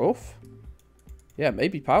 Maybe, Croft. Yeah,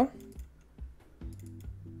 maybe, pal.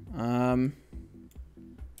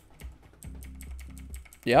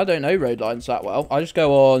 Yeah, I don't know road lines that well. I just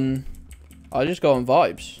go on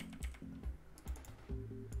vibes.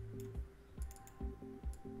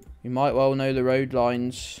 You might well know the road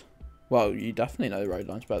lines. Well, you definitely know the road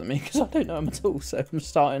lines better than me, because I don't know them at all, so I'm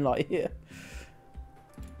starting like here.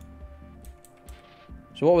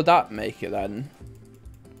 So what would that make it then?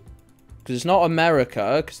 Because it's not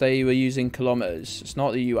America, because they were using kilometers. It's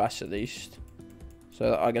not the US at least.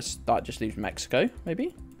 So I guess that just leaves Mexico,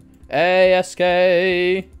 maybe? ASK!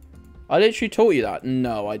 I literally taught you that.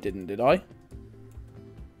 No, I didn't, did I?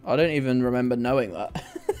 I don't even remember knowing that.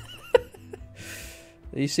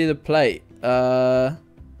 You see the plate? It's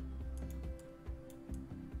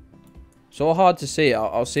all hard to see.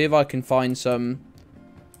 I'll see if I can find some...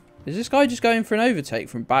 Is this guy just going for an overtake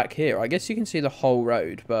from back here? I guess you can see the whole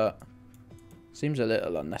road, but... Seems a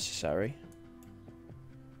little unnecessary.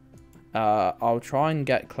 I'll try and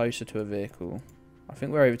get closer to a vehicle. I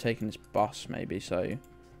think we're overtaking this bus, maybe, so...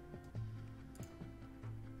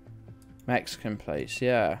 Mexican place,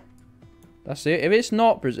 yeah. That's it. If it's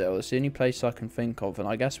not Brazil, it's the only place I can think of, and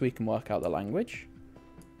I guess we can work out the language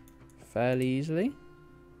fairly easily.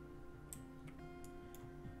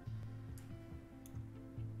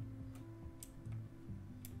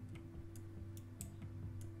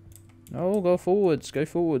 No, go forwards, go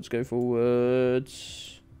forwards, go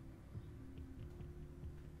forwards.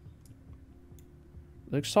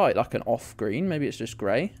 Looks like an off green. Maybe it's just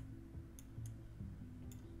grey.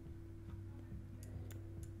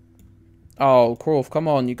 Oh, Croft, come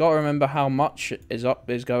on. You got to remember how much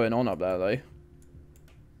is going on up there, though.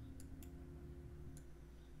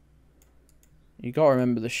 You got to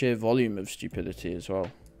remember the sheer volume of stupidity as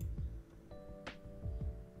well.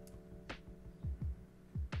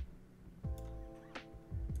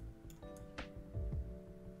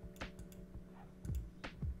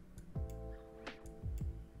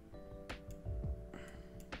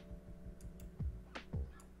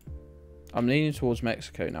 I'm leaning towards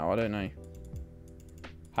Mexico now. I don't know.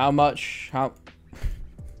 How much? How...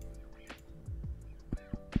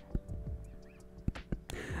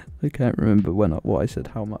 I can't remember what I said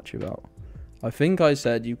how much about. I think I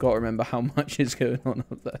said you've got to remember how much is going on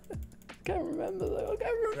up there. I can't remember though. I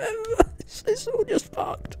can't remember. It's all just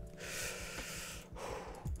fucked.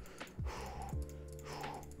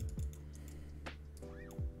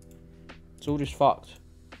 It's all just fucked.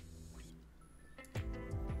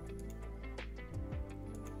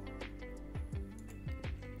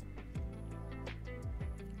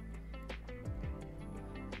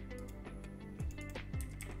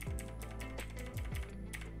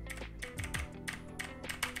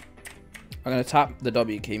 I'm going to tap the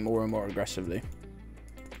W key more and more aggressively.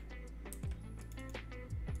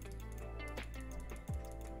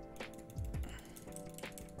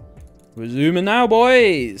 We're zooming now,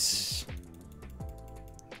 boys.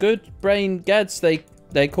 Good brain Gedds,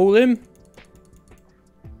 they call him.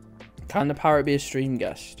 Can the parrot be a stream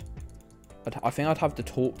guest? I think I'd have to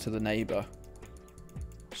talk to the neighbour.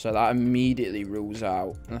 So that immediately rules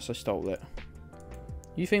out, unless I stole it.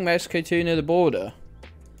 You think Mexico too near the border?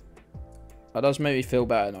 That does make me feel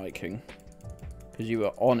better, Night King. Because you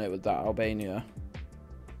were on it with that Albania.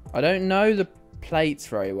 I don't know the plates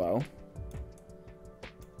very well.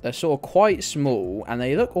 They're sort of quite small, and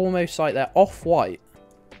they look almost like they're off-white.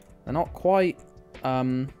 They're not quite,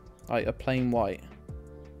 like a plain white.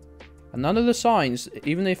 And none of the signs,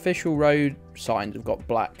 even the official road signs, have got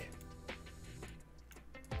black.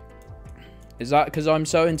 Is that because I'm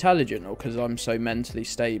so intelligent, or because I'm so mentally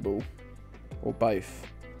stable? Or both?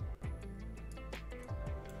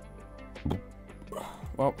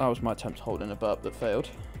 Well, that was my attempt to hold in a burp that failed.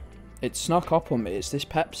 It snuck up on me. It's this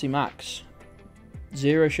Pepsi Max.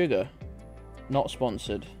 0 sugar. Not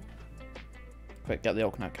sponsored. Quick, get the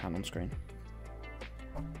Alkanet can on screen.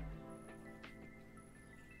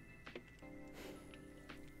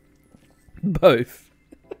 Both.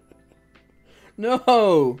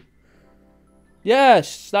 No!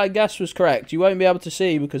 Yes, that guess was correct. You won't be able to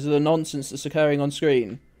see because of the nonsense that's occurring on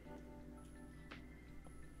screen.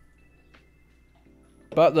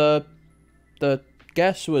 But the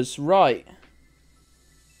guess was right.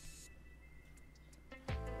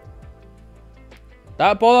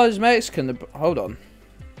 That bollard's Mexican. Hold on.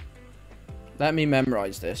 Let me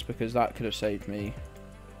memorize this because that could have saved me.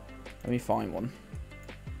 Let me find one.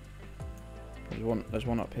 There's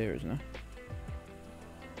one up here, isn't there?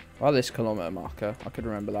 Well, this kilometer marker. I could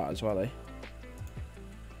remember that as well, eh?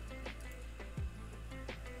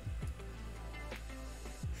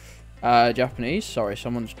 Japanese. Sorry,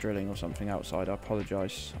 someone's drilling or something outside. I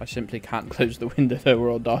apologise. I simply can't close the window though or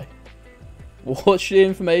I'll die. Watch the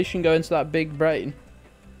information go into that big brain.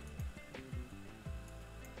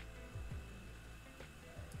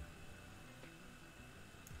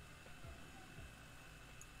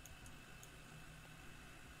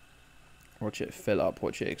 Watch it fill up,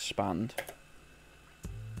 watch it expand.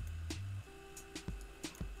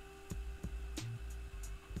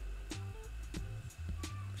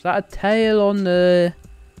 Is that a tail on the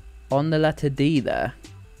letter D there?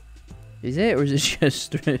 Is it, or is it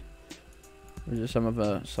just or is it some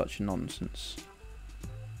other such nonsense?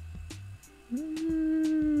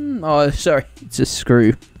 Oh, sorry, it's a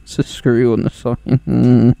screw. It's a screw on the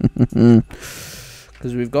sign.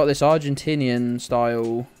 Because we've got this Argentinian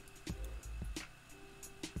style.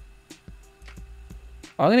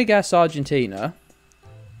 I'm gonna guess Argentina.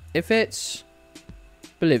 If it's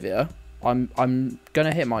Bolivia, I'm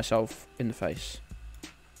gonna hit myself in the face.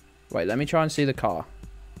 Wait, let me try and see the car.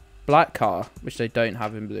 Black car, which they don't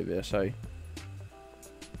have in Bolivia, so.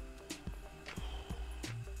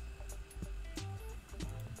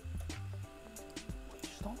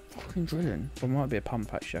 Stop fucking drilling. Well, it might be a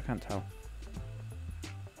pump actually, I can't tell.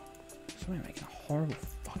 Something making a horrible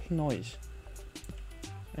fucking noise.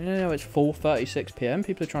 I don't know, it's 4:36 PM.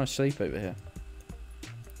 People are trying to sleep over here.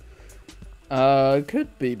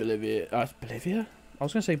 Could be Bolivia. Bolivia? I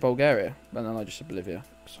was going to say Bulgaria, but then I just said Bolivia.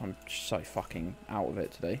 Because I'm just so fucking out of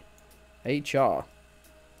it today. HR.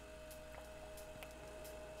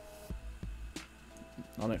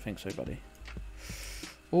 I don't think so, buddy.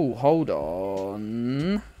 Oh, hold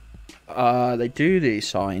on. They do these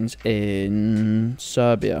signs in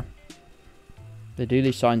Serbia. They do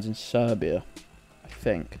these signs in Serbia.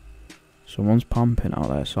 Think someone's pumping out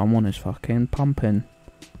there. Someone is fucking pumping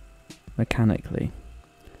mechanically.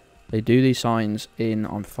 They do these signs in,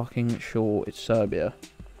 I'm fucking sure it's Serbia.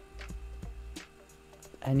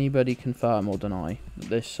 Anybody confirm or deny that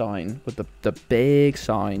this sign with the big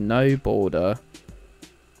sign, no border,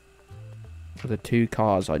 with the 2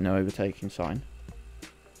 cars, no overtaking sign?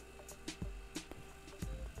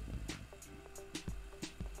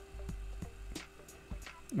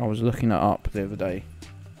 I was looking it up the other day.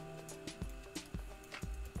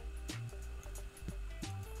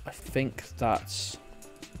 I think that's...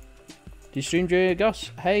 Do you stream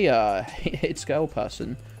Geoguessr? Hey, it's girl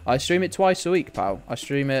person. I stream it twice a week, pal. I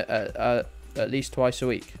stream it at least twice a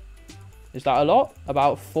week. Is that a lot?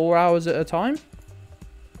 About 4 hours at a time?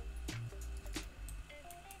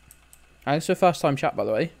 Thanks for first time chat, by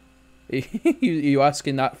the way. you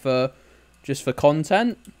asking that for just for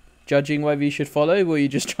content? Judging whether you should follow, or are you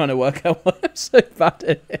just trying to work out why I'm so bad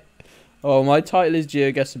at it? Oh, my title is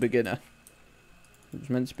Geoguessr Beginner. It was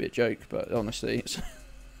meant to be a joke, but honestly, it's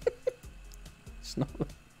not.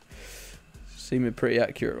 It's seeming pretty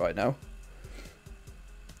accurate right now.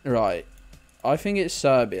 Right. I think it's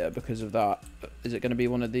Serbia because of that. Is it going to be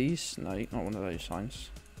one of these? No, not one of those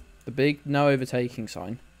signs. The big no overtaking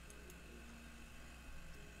sign.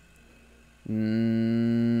 I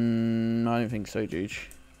don't think so, dude.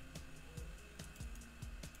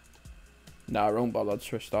 Nah, wrong bollards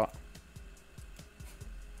for a start.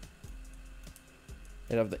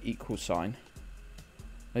 They'd have the equal sign.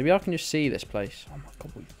 Maybe I can just see this place. Oh my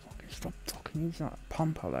god, we fucking stop fucking using that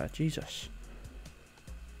pump out there. Jesus.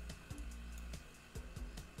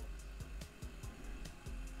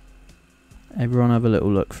 Everyone have a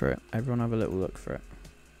little look for it. Everyone have a little look for it.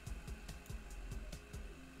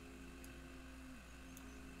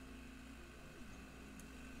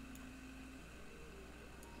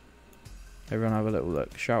 Everyone have a little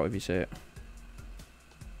look. Shout if you see it.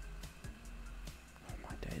 Oh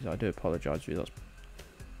my days, I do apologise for you. That's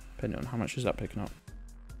depending on how much is that picking up.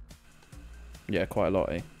 Yeah, quite a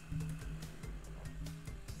lot, eh?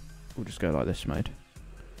 We'll just go like this mode.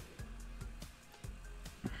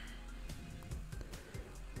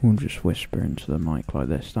 We'll just whisper into the mic like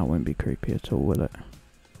this. That won't be creepy at all, will it?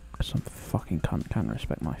 Because some fucking cunt can't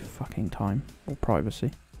respect my fucking time or privacy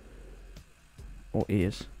or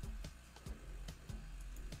ears.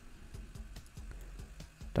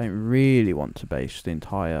 Don't really want to base the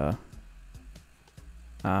entire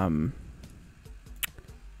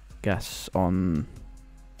guess on.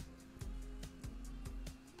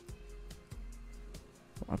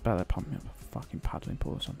 I bet they pump me up a fucking paddling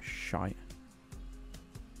pool or some shite.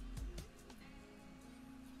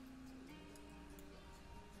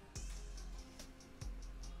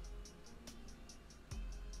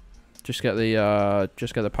 Just get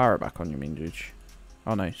the power back on, you mean, dude?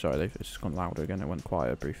 Oh no, sorry, it's just gone louder again. It went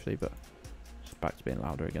quieter briefly, but it's back to being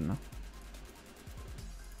louder again now.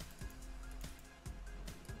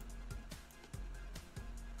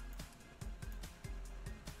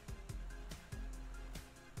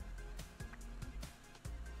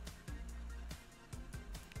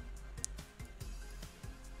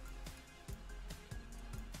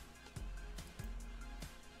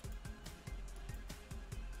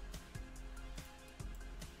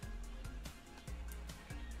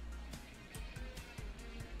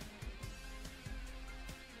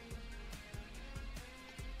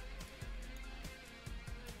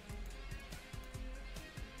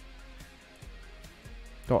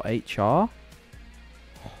 .hr? I've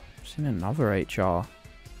seen another HR.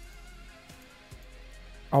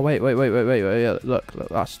 Oh wait, yeah, look,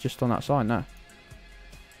 that's just on that sign now.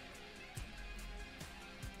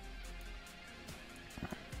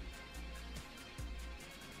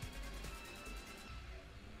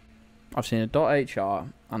 I've seen a .hr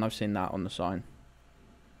and I've seen that on the sign.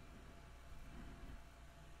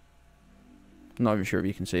 I'm not even sure if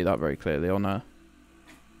you can see that very clearly on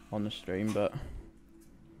the stream, but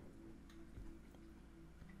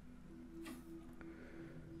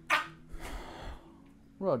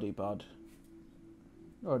Roddy, bud.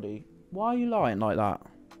 Roddy, why are you lying like that?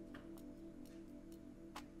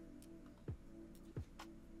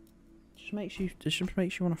 Just makes you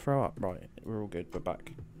want to throw up. Right, we're all good. We're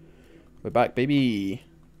back. We're back, baby.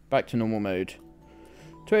 Back to normal mode.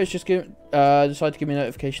 Twitter's just decided to give me a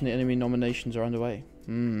notification that enemy nominations are underway.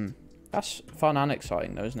 That's fun and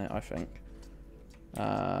exciting, though, isn't it? I think.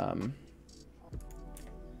 I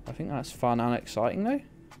think that's fun and exciting, though.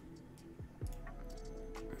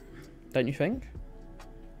 Don't you think?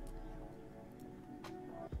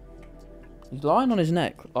 He's lying on his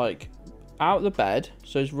neck, like, out of the bed.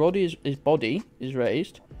 So his body is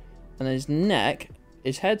raised. And then his neck,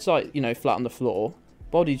 his head's like, you know, flat on the floor.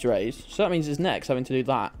 Body's raised. So that means his neck's having to do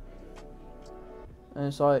that. And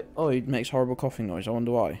it's like, oh, he makes horrible coughing noise. I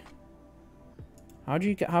wonder why. How do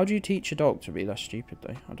you teach a dog to be less stupid,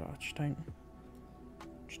 though? I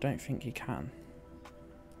just don't think you can.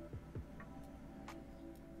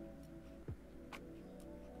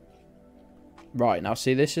 Right, now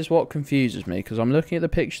see, this is what confuses me, because I'm looking at the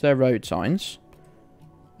picture of their road signs.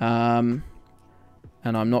 And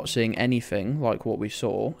I'm not seeing anything like what we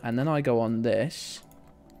saw. And then I go on this.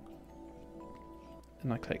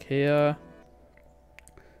 And I click here.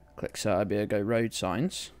 Click Serbia, go road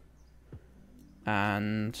signs.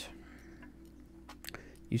 And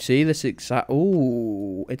you see this exact...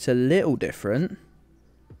 Ooh, it's a little different.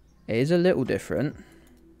 It is a little different.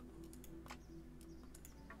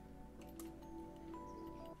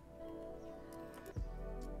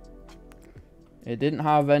 It didn't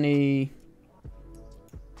have any...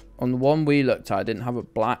 On the one we looked at, it didn't have a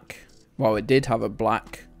black... Well, it did have a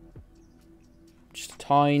black... Just a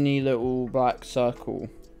tiny little black circle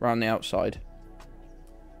around the outside.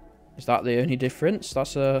 Is that the only difference?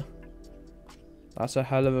 That's a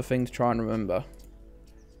hell of a thing to try and remember.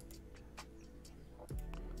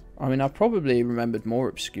 I mean, I probably remembered more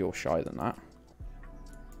obscure shy than that.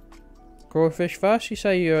 Crawfish, first you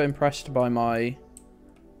say you're impressed by my...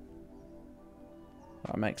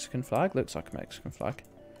 A Mexican flag? Looks like a Mexican flag.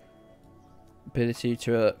 Ability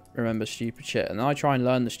to remember stupid shit. And then I try and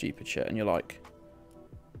learn the stupid shit and you're like...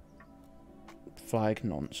 Flag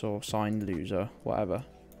nonce or sign loser, whatever.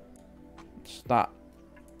 It's that.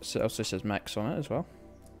 It also says Mex on it as well.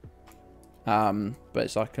 But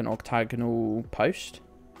it's like an octagonal post.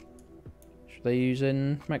 they use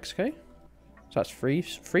in Mexico. So that's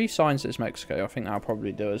three signs that it's Mexico. I think that'll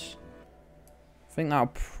probably do us.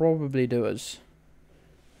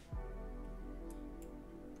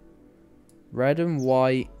 Red and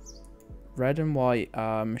white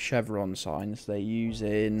chevron signs they use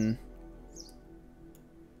in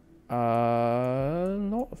a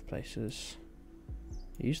lot of places.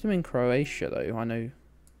 They use them in Croatia though. I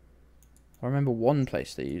remember one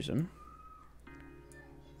place they use them.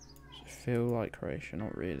 Does it feel like Croatia?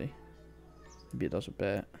 Not really. Maybe it does a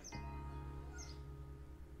bit.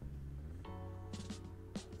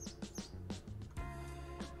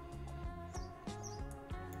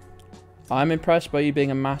 I'm impressed by you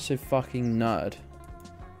being a massive fucking nerd.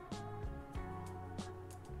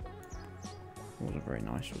 Wasn't very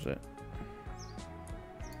nice, was it?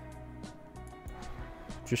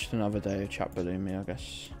 Just another day of chat balloon me, I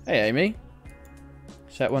guess. Hey, Amy.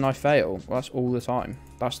 Except when I fail. Well, that's all the time.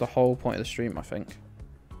 That's the whole point of the stream, I think.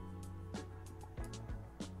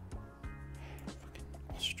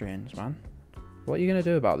 Fucking Austrians, man. What are you going to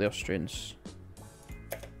do about the Austrians?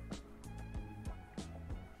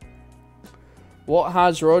 What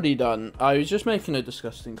has Roddy done? I was just making a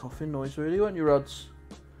disgusting coughing noise, really, weren't you, Rods?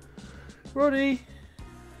 Roddy!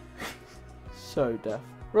 So deaf.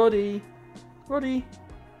 Roddy! Roddy!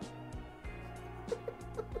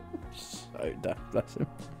 So deaf, bless him.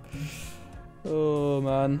 Oh,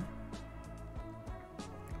 man.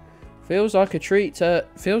 Feels like a treat to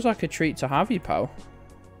have you, pal.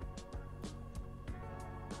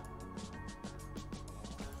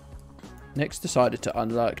 Nick's decided to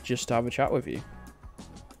unlock just to have a chat with you.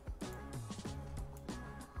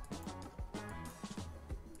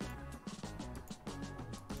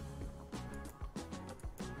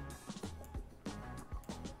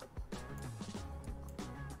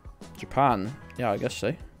 Japan. Yeah, I guess so.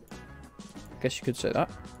 I guess you could say that.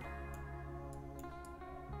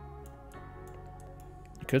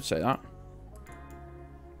 You could say that.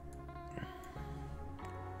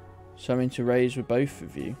 Something to raise with both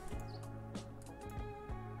of you.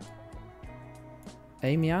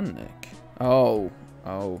 Amy and Nick. Oh.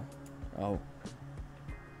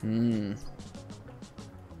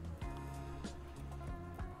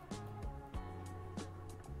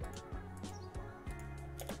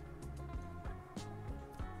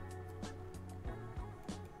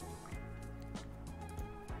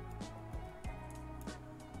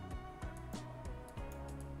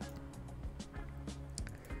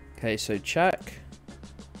 Okay, so check.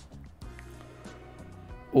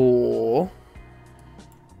 Or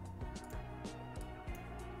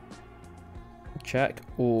check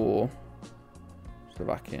or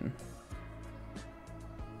Slovakian.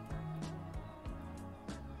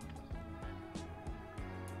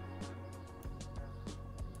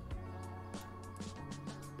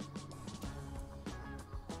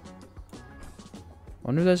 I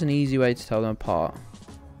wonder if there's an easy way to tell them apart.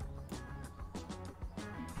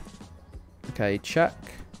 Okay, check.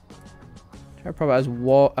 Check probably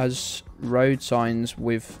as road signs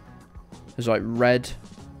with like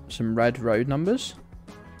some red road numbers.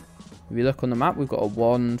 If you look on the map, we've got a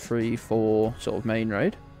 1, 3, 4 sort of main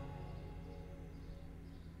road.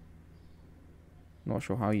 Not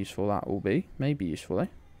sure how useful that will be. Maybe useful though.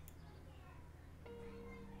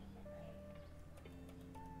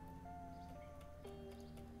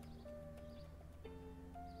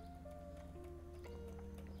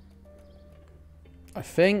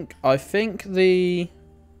 I think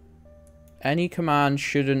any command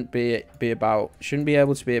shouldn't be able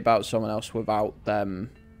to be about someone else without them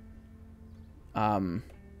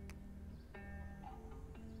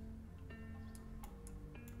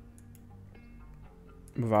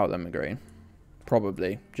agreeing.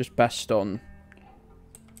 Probably just best on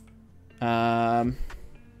what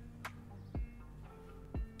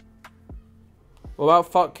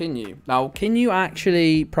about fuck can you? Now can you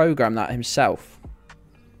actually program that himself?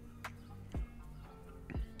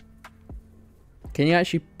 Can you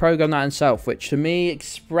actually program that himself? Which to me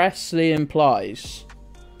expressly implies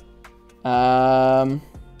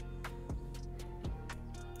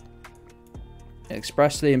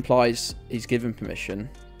he's given permission.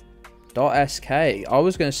 .sk. I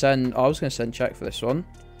was gonna send check for this one.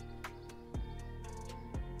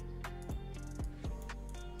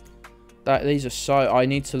 These are so I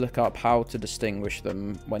need to look up how to distinguish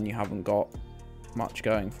them when you haven't got much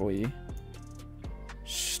going for you.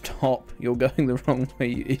 Stop. You're going the wrong way,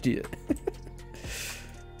 you idiot.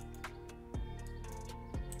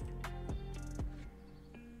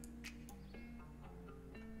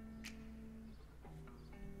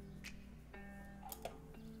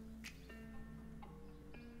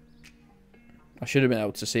 I should have been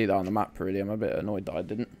able to see that on the map, really. I'm a bit annoyed that I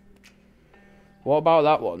didn't. What about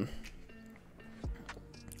that one?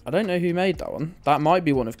 I don't know who made that one. That might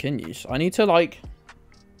be one of Kinyu's. I need to, like...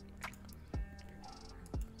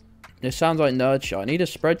 This sounds like nerd shit. I need a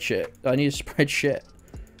spreadsheet. I need a spreadsheet.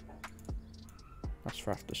 That's for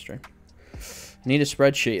after stream. I need a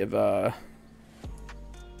spreadsheet of,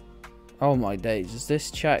 Oh my days. Is this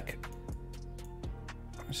Czech?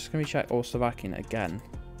 Is this going to be Czech or Slovakian again?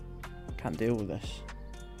 Can't deal with this.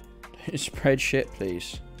 Spreadsheet,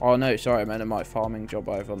 please. Oh no, sorry. I meant my farming job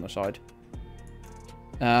over on the side.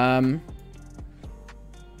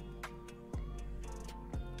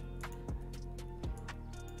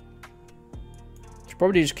 Should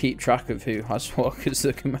probably just keep track of who has what, because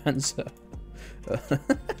the commands are a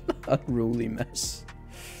unruly mess.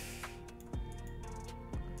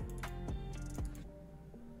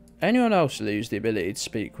 Anyone else lose the ability to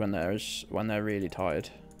speak when they're really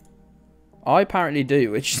tired? I apparently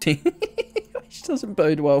do, which doesn't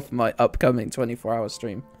bode well for my upcoming 24-hour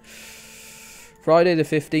stream. Friday the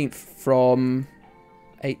 15th from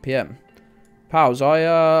 8 PM. Pals,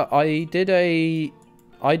 I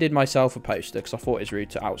did myself a poster because I thought it's rude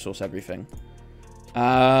to outsource everything.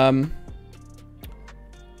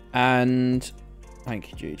 And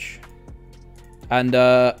thank you, Juge. And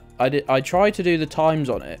I tried to do the times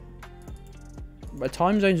on it, but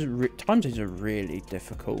time zones are really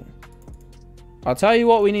difficult. I'll tell you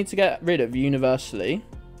what we need to get rid of universally.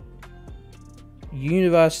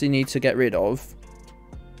 Universally need to get rid of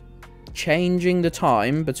changing the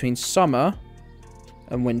time between summer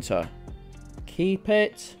and winter. Keep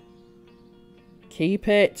it.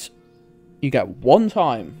 You get one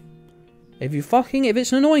time. If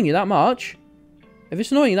it's annoying you that much,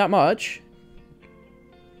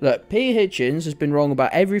 look, Peter Hitchens has been wrong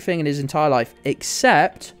about everything in his entire life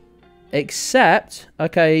except,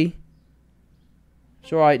 okay,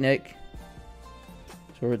 it's alright, Nick.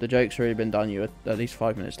 Sorry, the joke's already been done. You were at least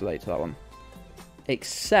 5 minutes late to that one.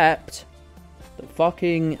 Except that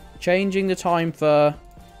fucking changing the time for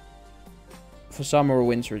summer or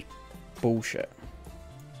winter is bullshit.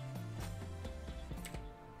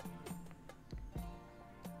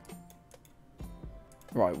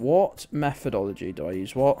 Right, what methodology do I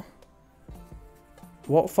use? What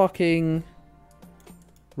fucking...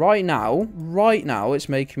 Right now, it's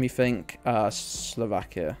making me think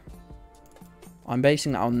Slovakia. I'm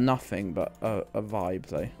basing that on nothing but a vibe,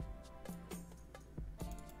 though.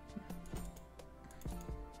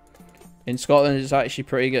 In Scotland, it's actually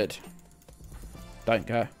pretty good. Don't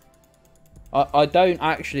care. I don't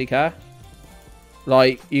actually care.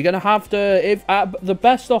 Like, you're going to have to... the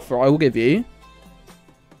best offer I will give you...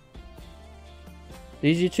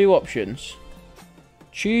 These are your two options.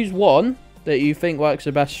 Choose one that you think works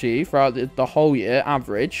the best for you throughout the whole year,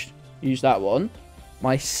 averaged. Use that one.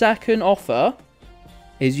 My second offer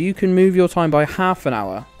is you can move your time by half an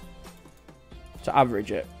hour to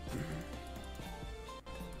average it.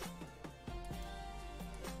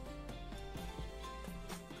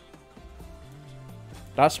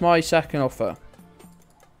 That's my second offer.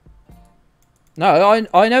 No,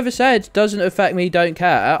 I never said doesn't affect me, don't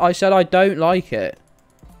care. I said I don't like it.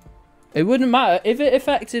 It wouldn't matter if it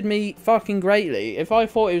affected me fucking greatly. If I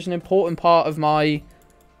thought it was an important part of my,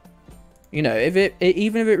 you know, even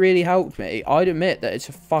if it really helped me, I'd admit that it's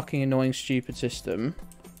a fucking annoying, stupid system.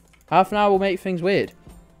 Half an hour will make things weird.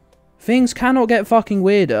 Things cannot get fucking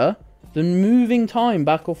weirder than moving time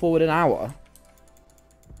back or forward an hour.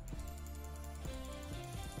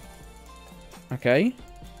 Okay.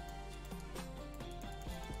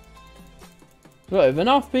 Look, if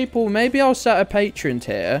enough people, maybe I'll set a Patreon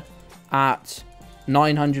tier at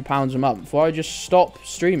 £900 a month, or I just stop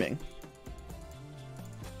streaming.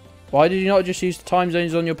 Why did you not just use the time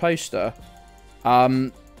zones on your poster?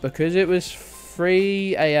 Because it was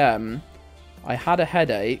 3 AM, I had a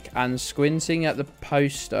headache, and squinting at the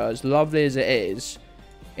poster, as lovely as it is,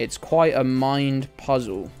 it's quite a mind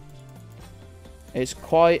puzzle. It's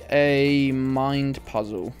quite a mind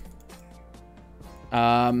puzzle.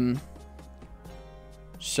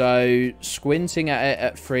 So, squinting at it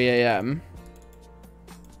at 3 AM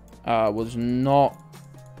was not...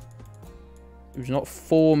 It was not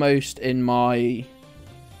foremost in my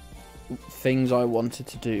things I wanted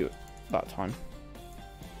to do at that time.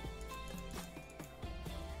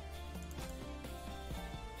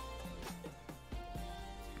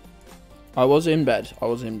 I was in bed.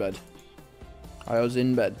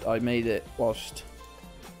 I made it whilst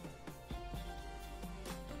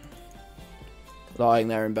lying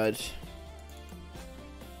there in bed,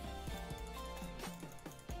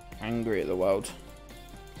 angry at the world.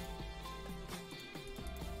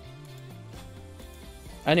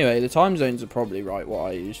 Anyway, the time zones are probably right, what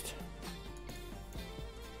I used.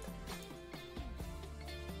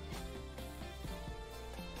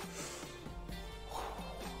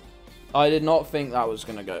 I did not think that was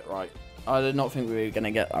going to go right. I did not think we were going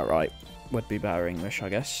to get that right. Would be better English, I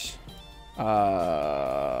guess.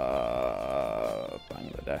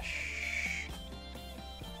 Bangladesh.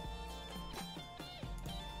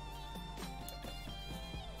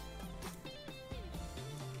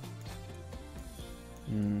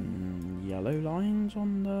 Yellow lines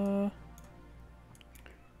on the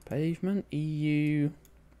pavement. EU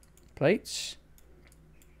plates.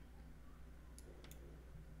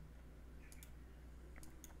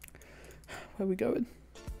 Where are we going?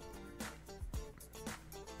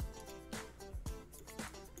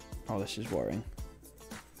 Oh, this is worrying.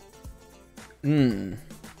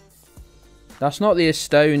 That's not the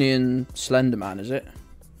Estonian Slender Man, is it?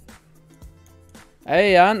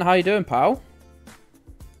 Hey, Ant, how you doing, pal?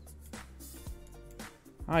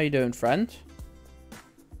 How you doing, friend?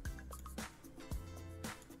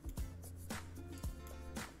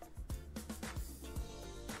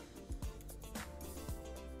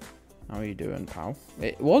 How are you doing, pal?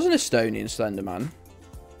 It was an Estonian Slender Man.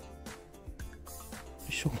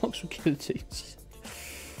 Short locks with guillotines.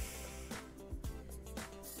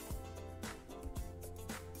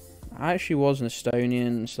 I actually was an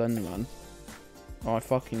Estonian Slender Man. Oh, I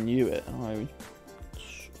fucking knew it. I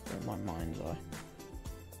spent my mind's eye.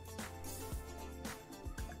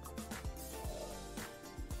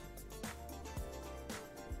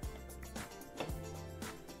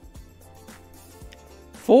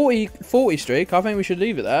 $40 streak. I think we should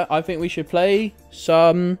leave it there. I think we should play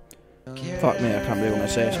some. Fuck me, I can't believe when I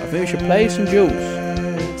say this. I think we should play some Jules.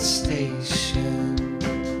 Station.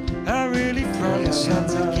 I really promise I'm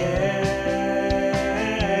to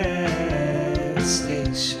Gedds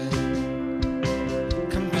station.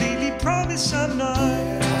 Completely promise I'm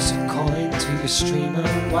not. Toss a coin to your streamer.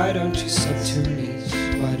 Why don't you sub to me?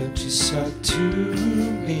 Why don't you sub to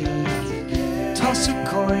me? Toss a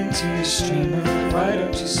coin to your streamer. Why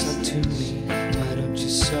don't you sub to me? Why don't you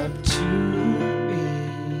sub to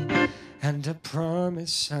me? And I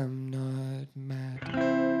promise I'm not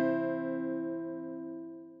mad.